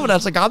er man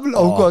altså gammel,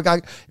 og hun går i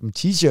gang. Jamen,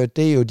 t-shirt,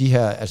 det er jo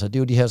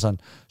de her,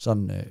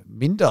 sådan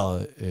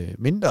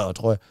mindre,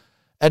 tror jeg.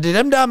 Er det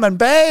dem der, man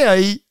bager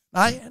i?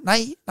 Nej,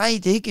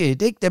 det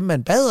er ikke dem,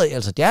 man bader i.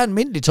 Altså, det er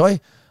almindeligt tøj.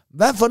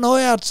 Hvad for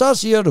noget er det så,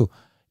 siger du?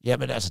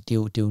 Jamen, altså, det er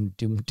jo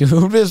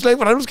slet ikke,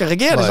 hvordan du skal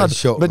reagere det sådan.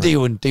 Sjov, men det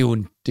er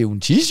jo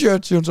en t-shirt,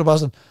 siger hun så bare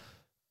sådan.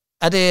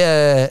 Er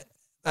det...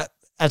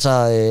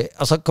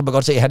 og så kan man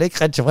godt se, at han er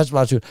ikke rigtig tilfreds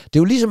med det. Det er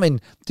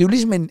jo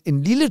ligesom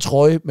en lille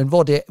trøje, men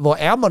hvor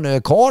ærmerne er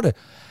korte.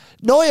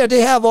 Nå ja, det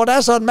her, hvor der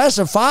er så en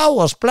masse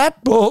farver og splat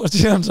på,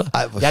 siger hun så.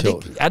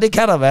 Ej, det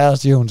kan der være,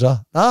 siger hun så.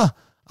 Nå.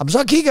 Jamen,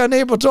 så kigger jeg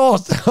ned på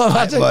torsdag.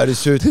 Nej, hvor er det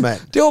sødt, mand.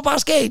 Det var bare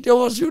skægt. Det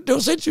var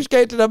sindssygt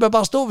skægt, det der med at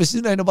bare stå ved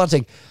siden af hende og bare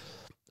tænke,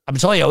 jamen,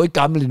 så er jeg jo ikke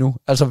gammel endnu.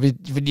 Altså, hvis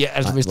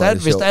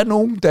der er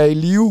nogen, der er i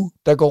live,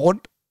 der går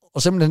rundt,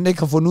 og simpelthen ikke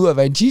har fundet ud af,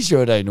 hvad en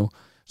t-shirt er endnu,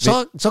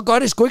 så gør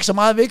det sgu ikke så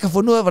meget, at vi ikke har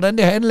fundet ud af, hvordan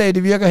det her anlag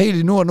det virker helt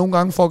endnu, og nogle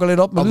gange fucker lidt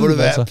op med lyden. Og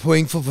må det være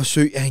point for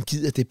forsøg, at han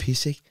gider det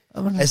pisse, ikke?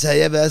 Altså,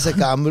 jeg har været så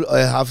gammel, og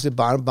jeg har haft et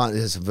barnebarn.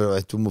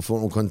 Altså, du må få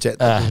nogle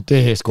kontanter. Ja,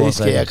 det er sgu det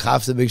skal jeg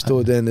kraftedeme ikke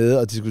stå dernede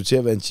og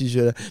diskutere, hvad en t-shirt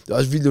er. Det er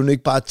også vildt, at du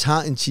ikke bare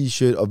tager en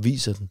t-shirt og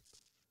viser den.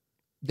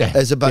 Ja,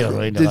 altså,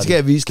 bare, det skal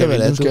jeg vise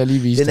dig, nu skal jeg lige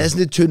vise den er sådan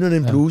lidt tyndere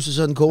end en bluse,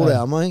 så den korte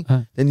ærmer, ikke?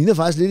 Den ligner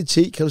faktisk lidt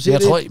et T. Kan du se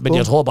det? Men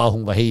jeg tror bare,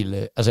 hun var helt...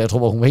 jeg tror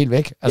bare, hun var helt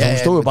væk. Altså, hun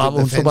stod jo bare,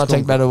 hun stod bare og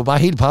tænkte, man, det var bare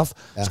helt paf.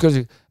 Ja.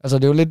 Altså,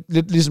 det er jo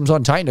lidt ligesom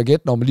sådan en tegn og gæt,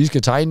 når man lige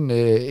skal tegne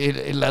et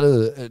eller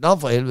andet... Nå,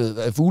 for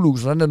helvede,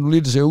 fuglehus, hvordan er det nu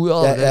lige, det ser ud?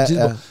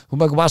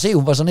 Man kunne bare se,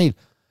 hun var sådan helt...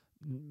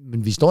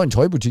 Men vi står i en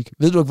tøjbutik.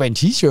 Ved du ikke, hvad en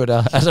t-shirt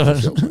er?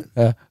 Altså,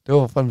 ja, det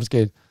var fandme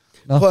skægt.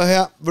 Prøv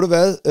her, ved du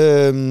hvad?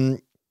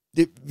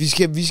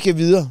 Vi skal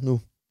videre nu.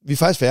 Vi er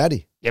faktisk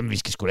færdige. Jamen, vi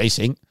skal sgu da i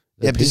seng.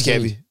 Ja, det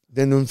skal vi.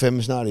 Den er nu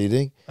fandme snart i det,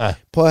 ikke? Ja.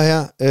 Prøv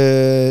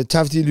her.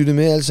 Tak fordi I lyttede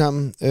med alle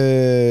sammen.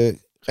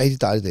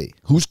 Rigtig dejlig dag.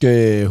 Husk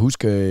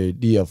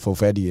lige at få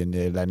fat i en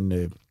eller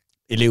anden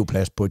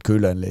elevplads på et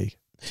køleanlæg.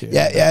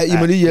 Ja, I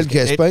må lige hjælpe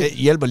Kasper, ikke?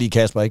 Hjælper lige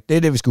Kasper, ikke? Det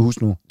er det, vi skal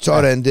huske nu.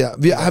 Sådan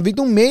der. Har vi ikke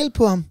nogen mail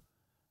på ham?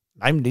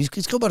 Nej, men det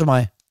skal skrive bare til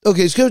mig.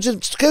 Okay, skriv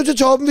til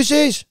Torben, vi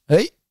ses.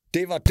 Hej.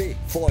 Det var det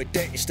for i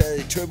dag.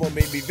 Stadig tømmer,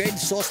 men vi vender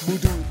så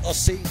smut ud og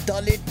se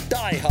der lidt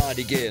Die Hard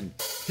igen.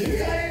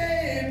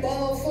 Hey,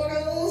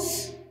 motherfucker!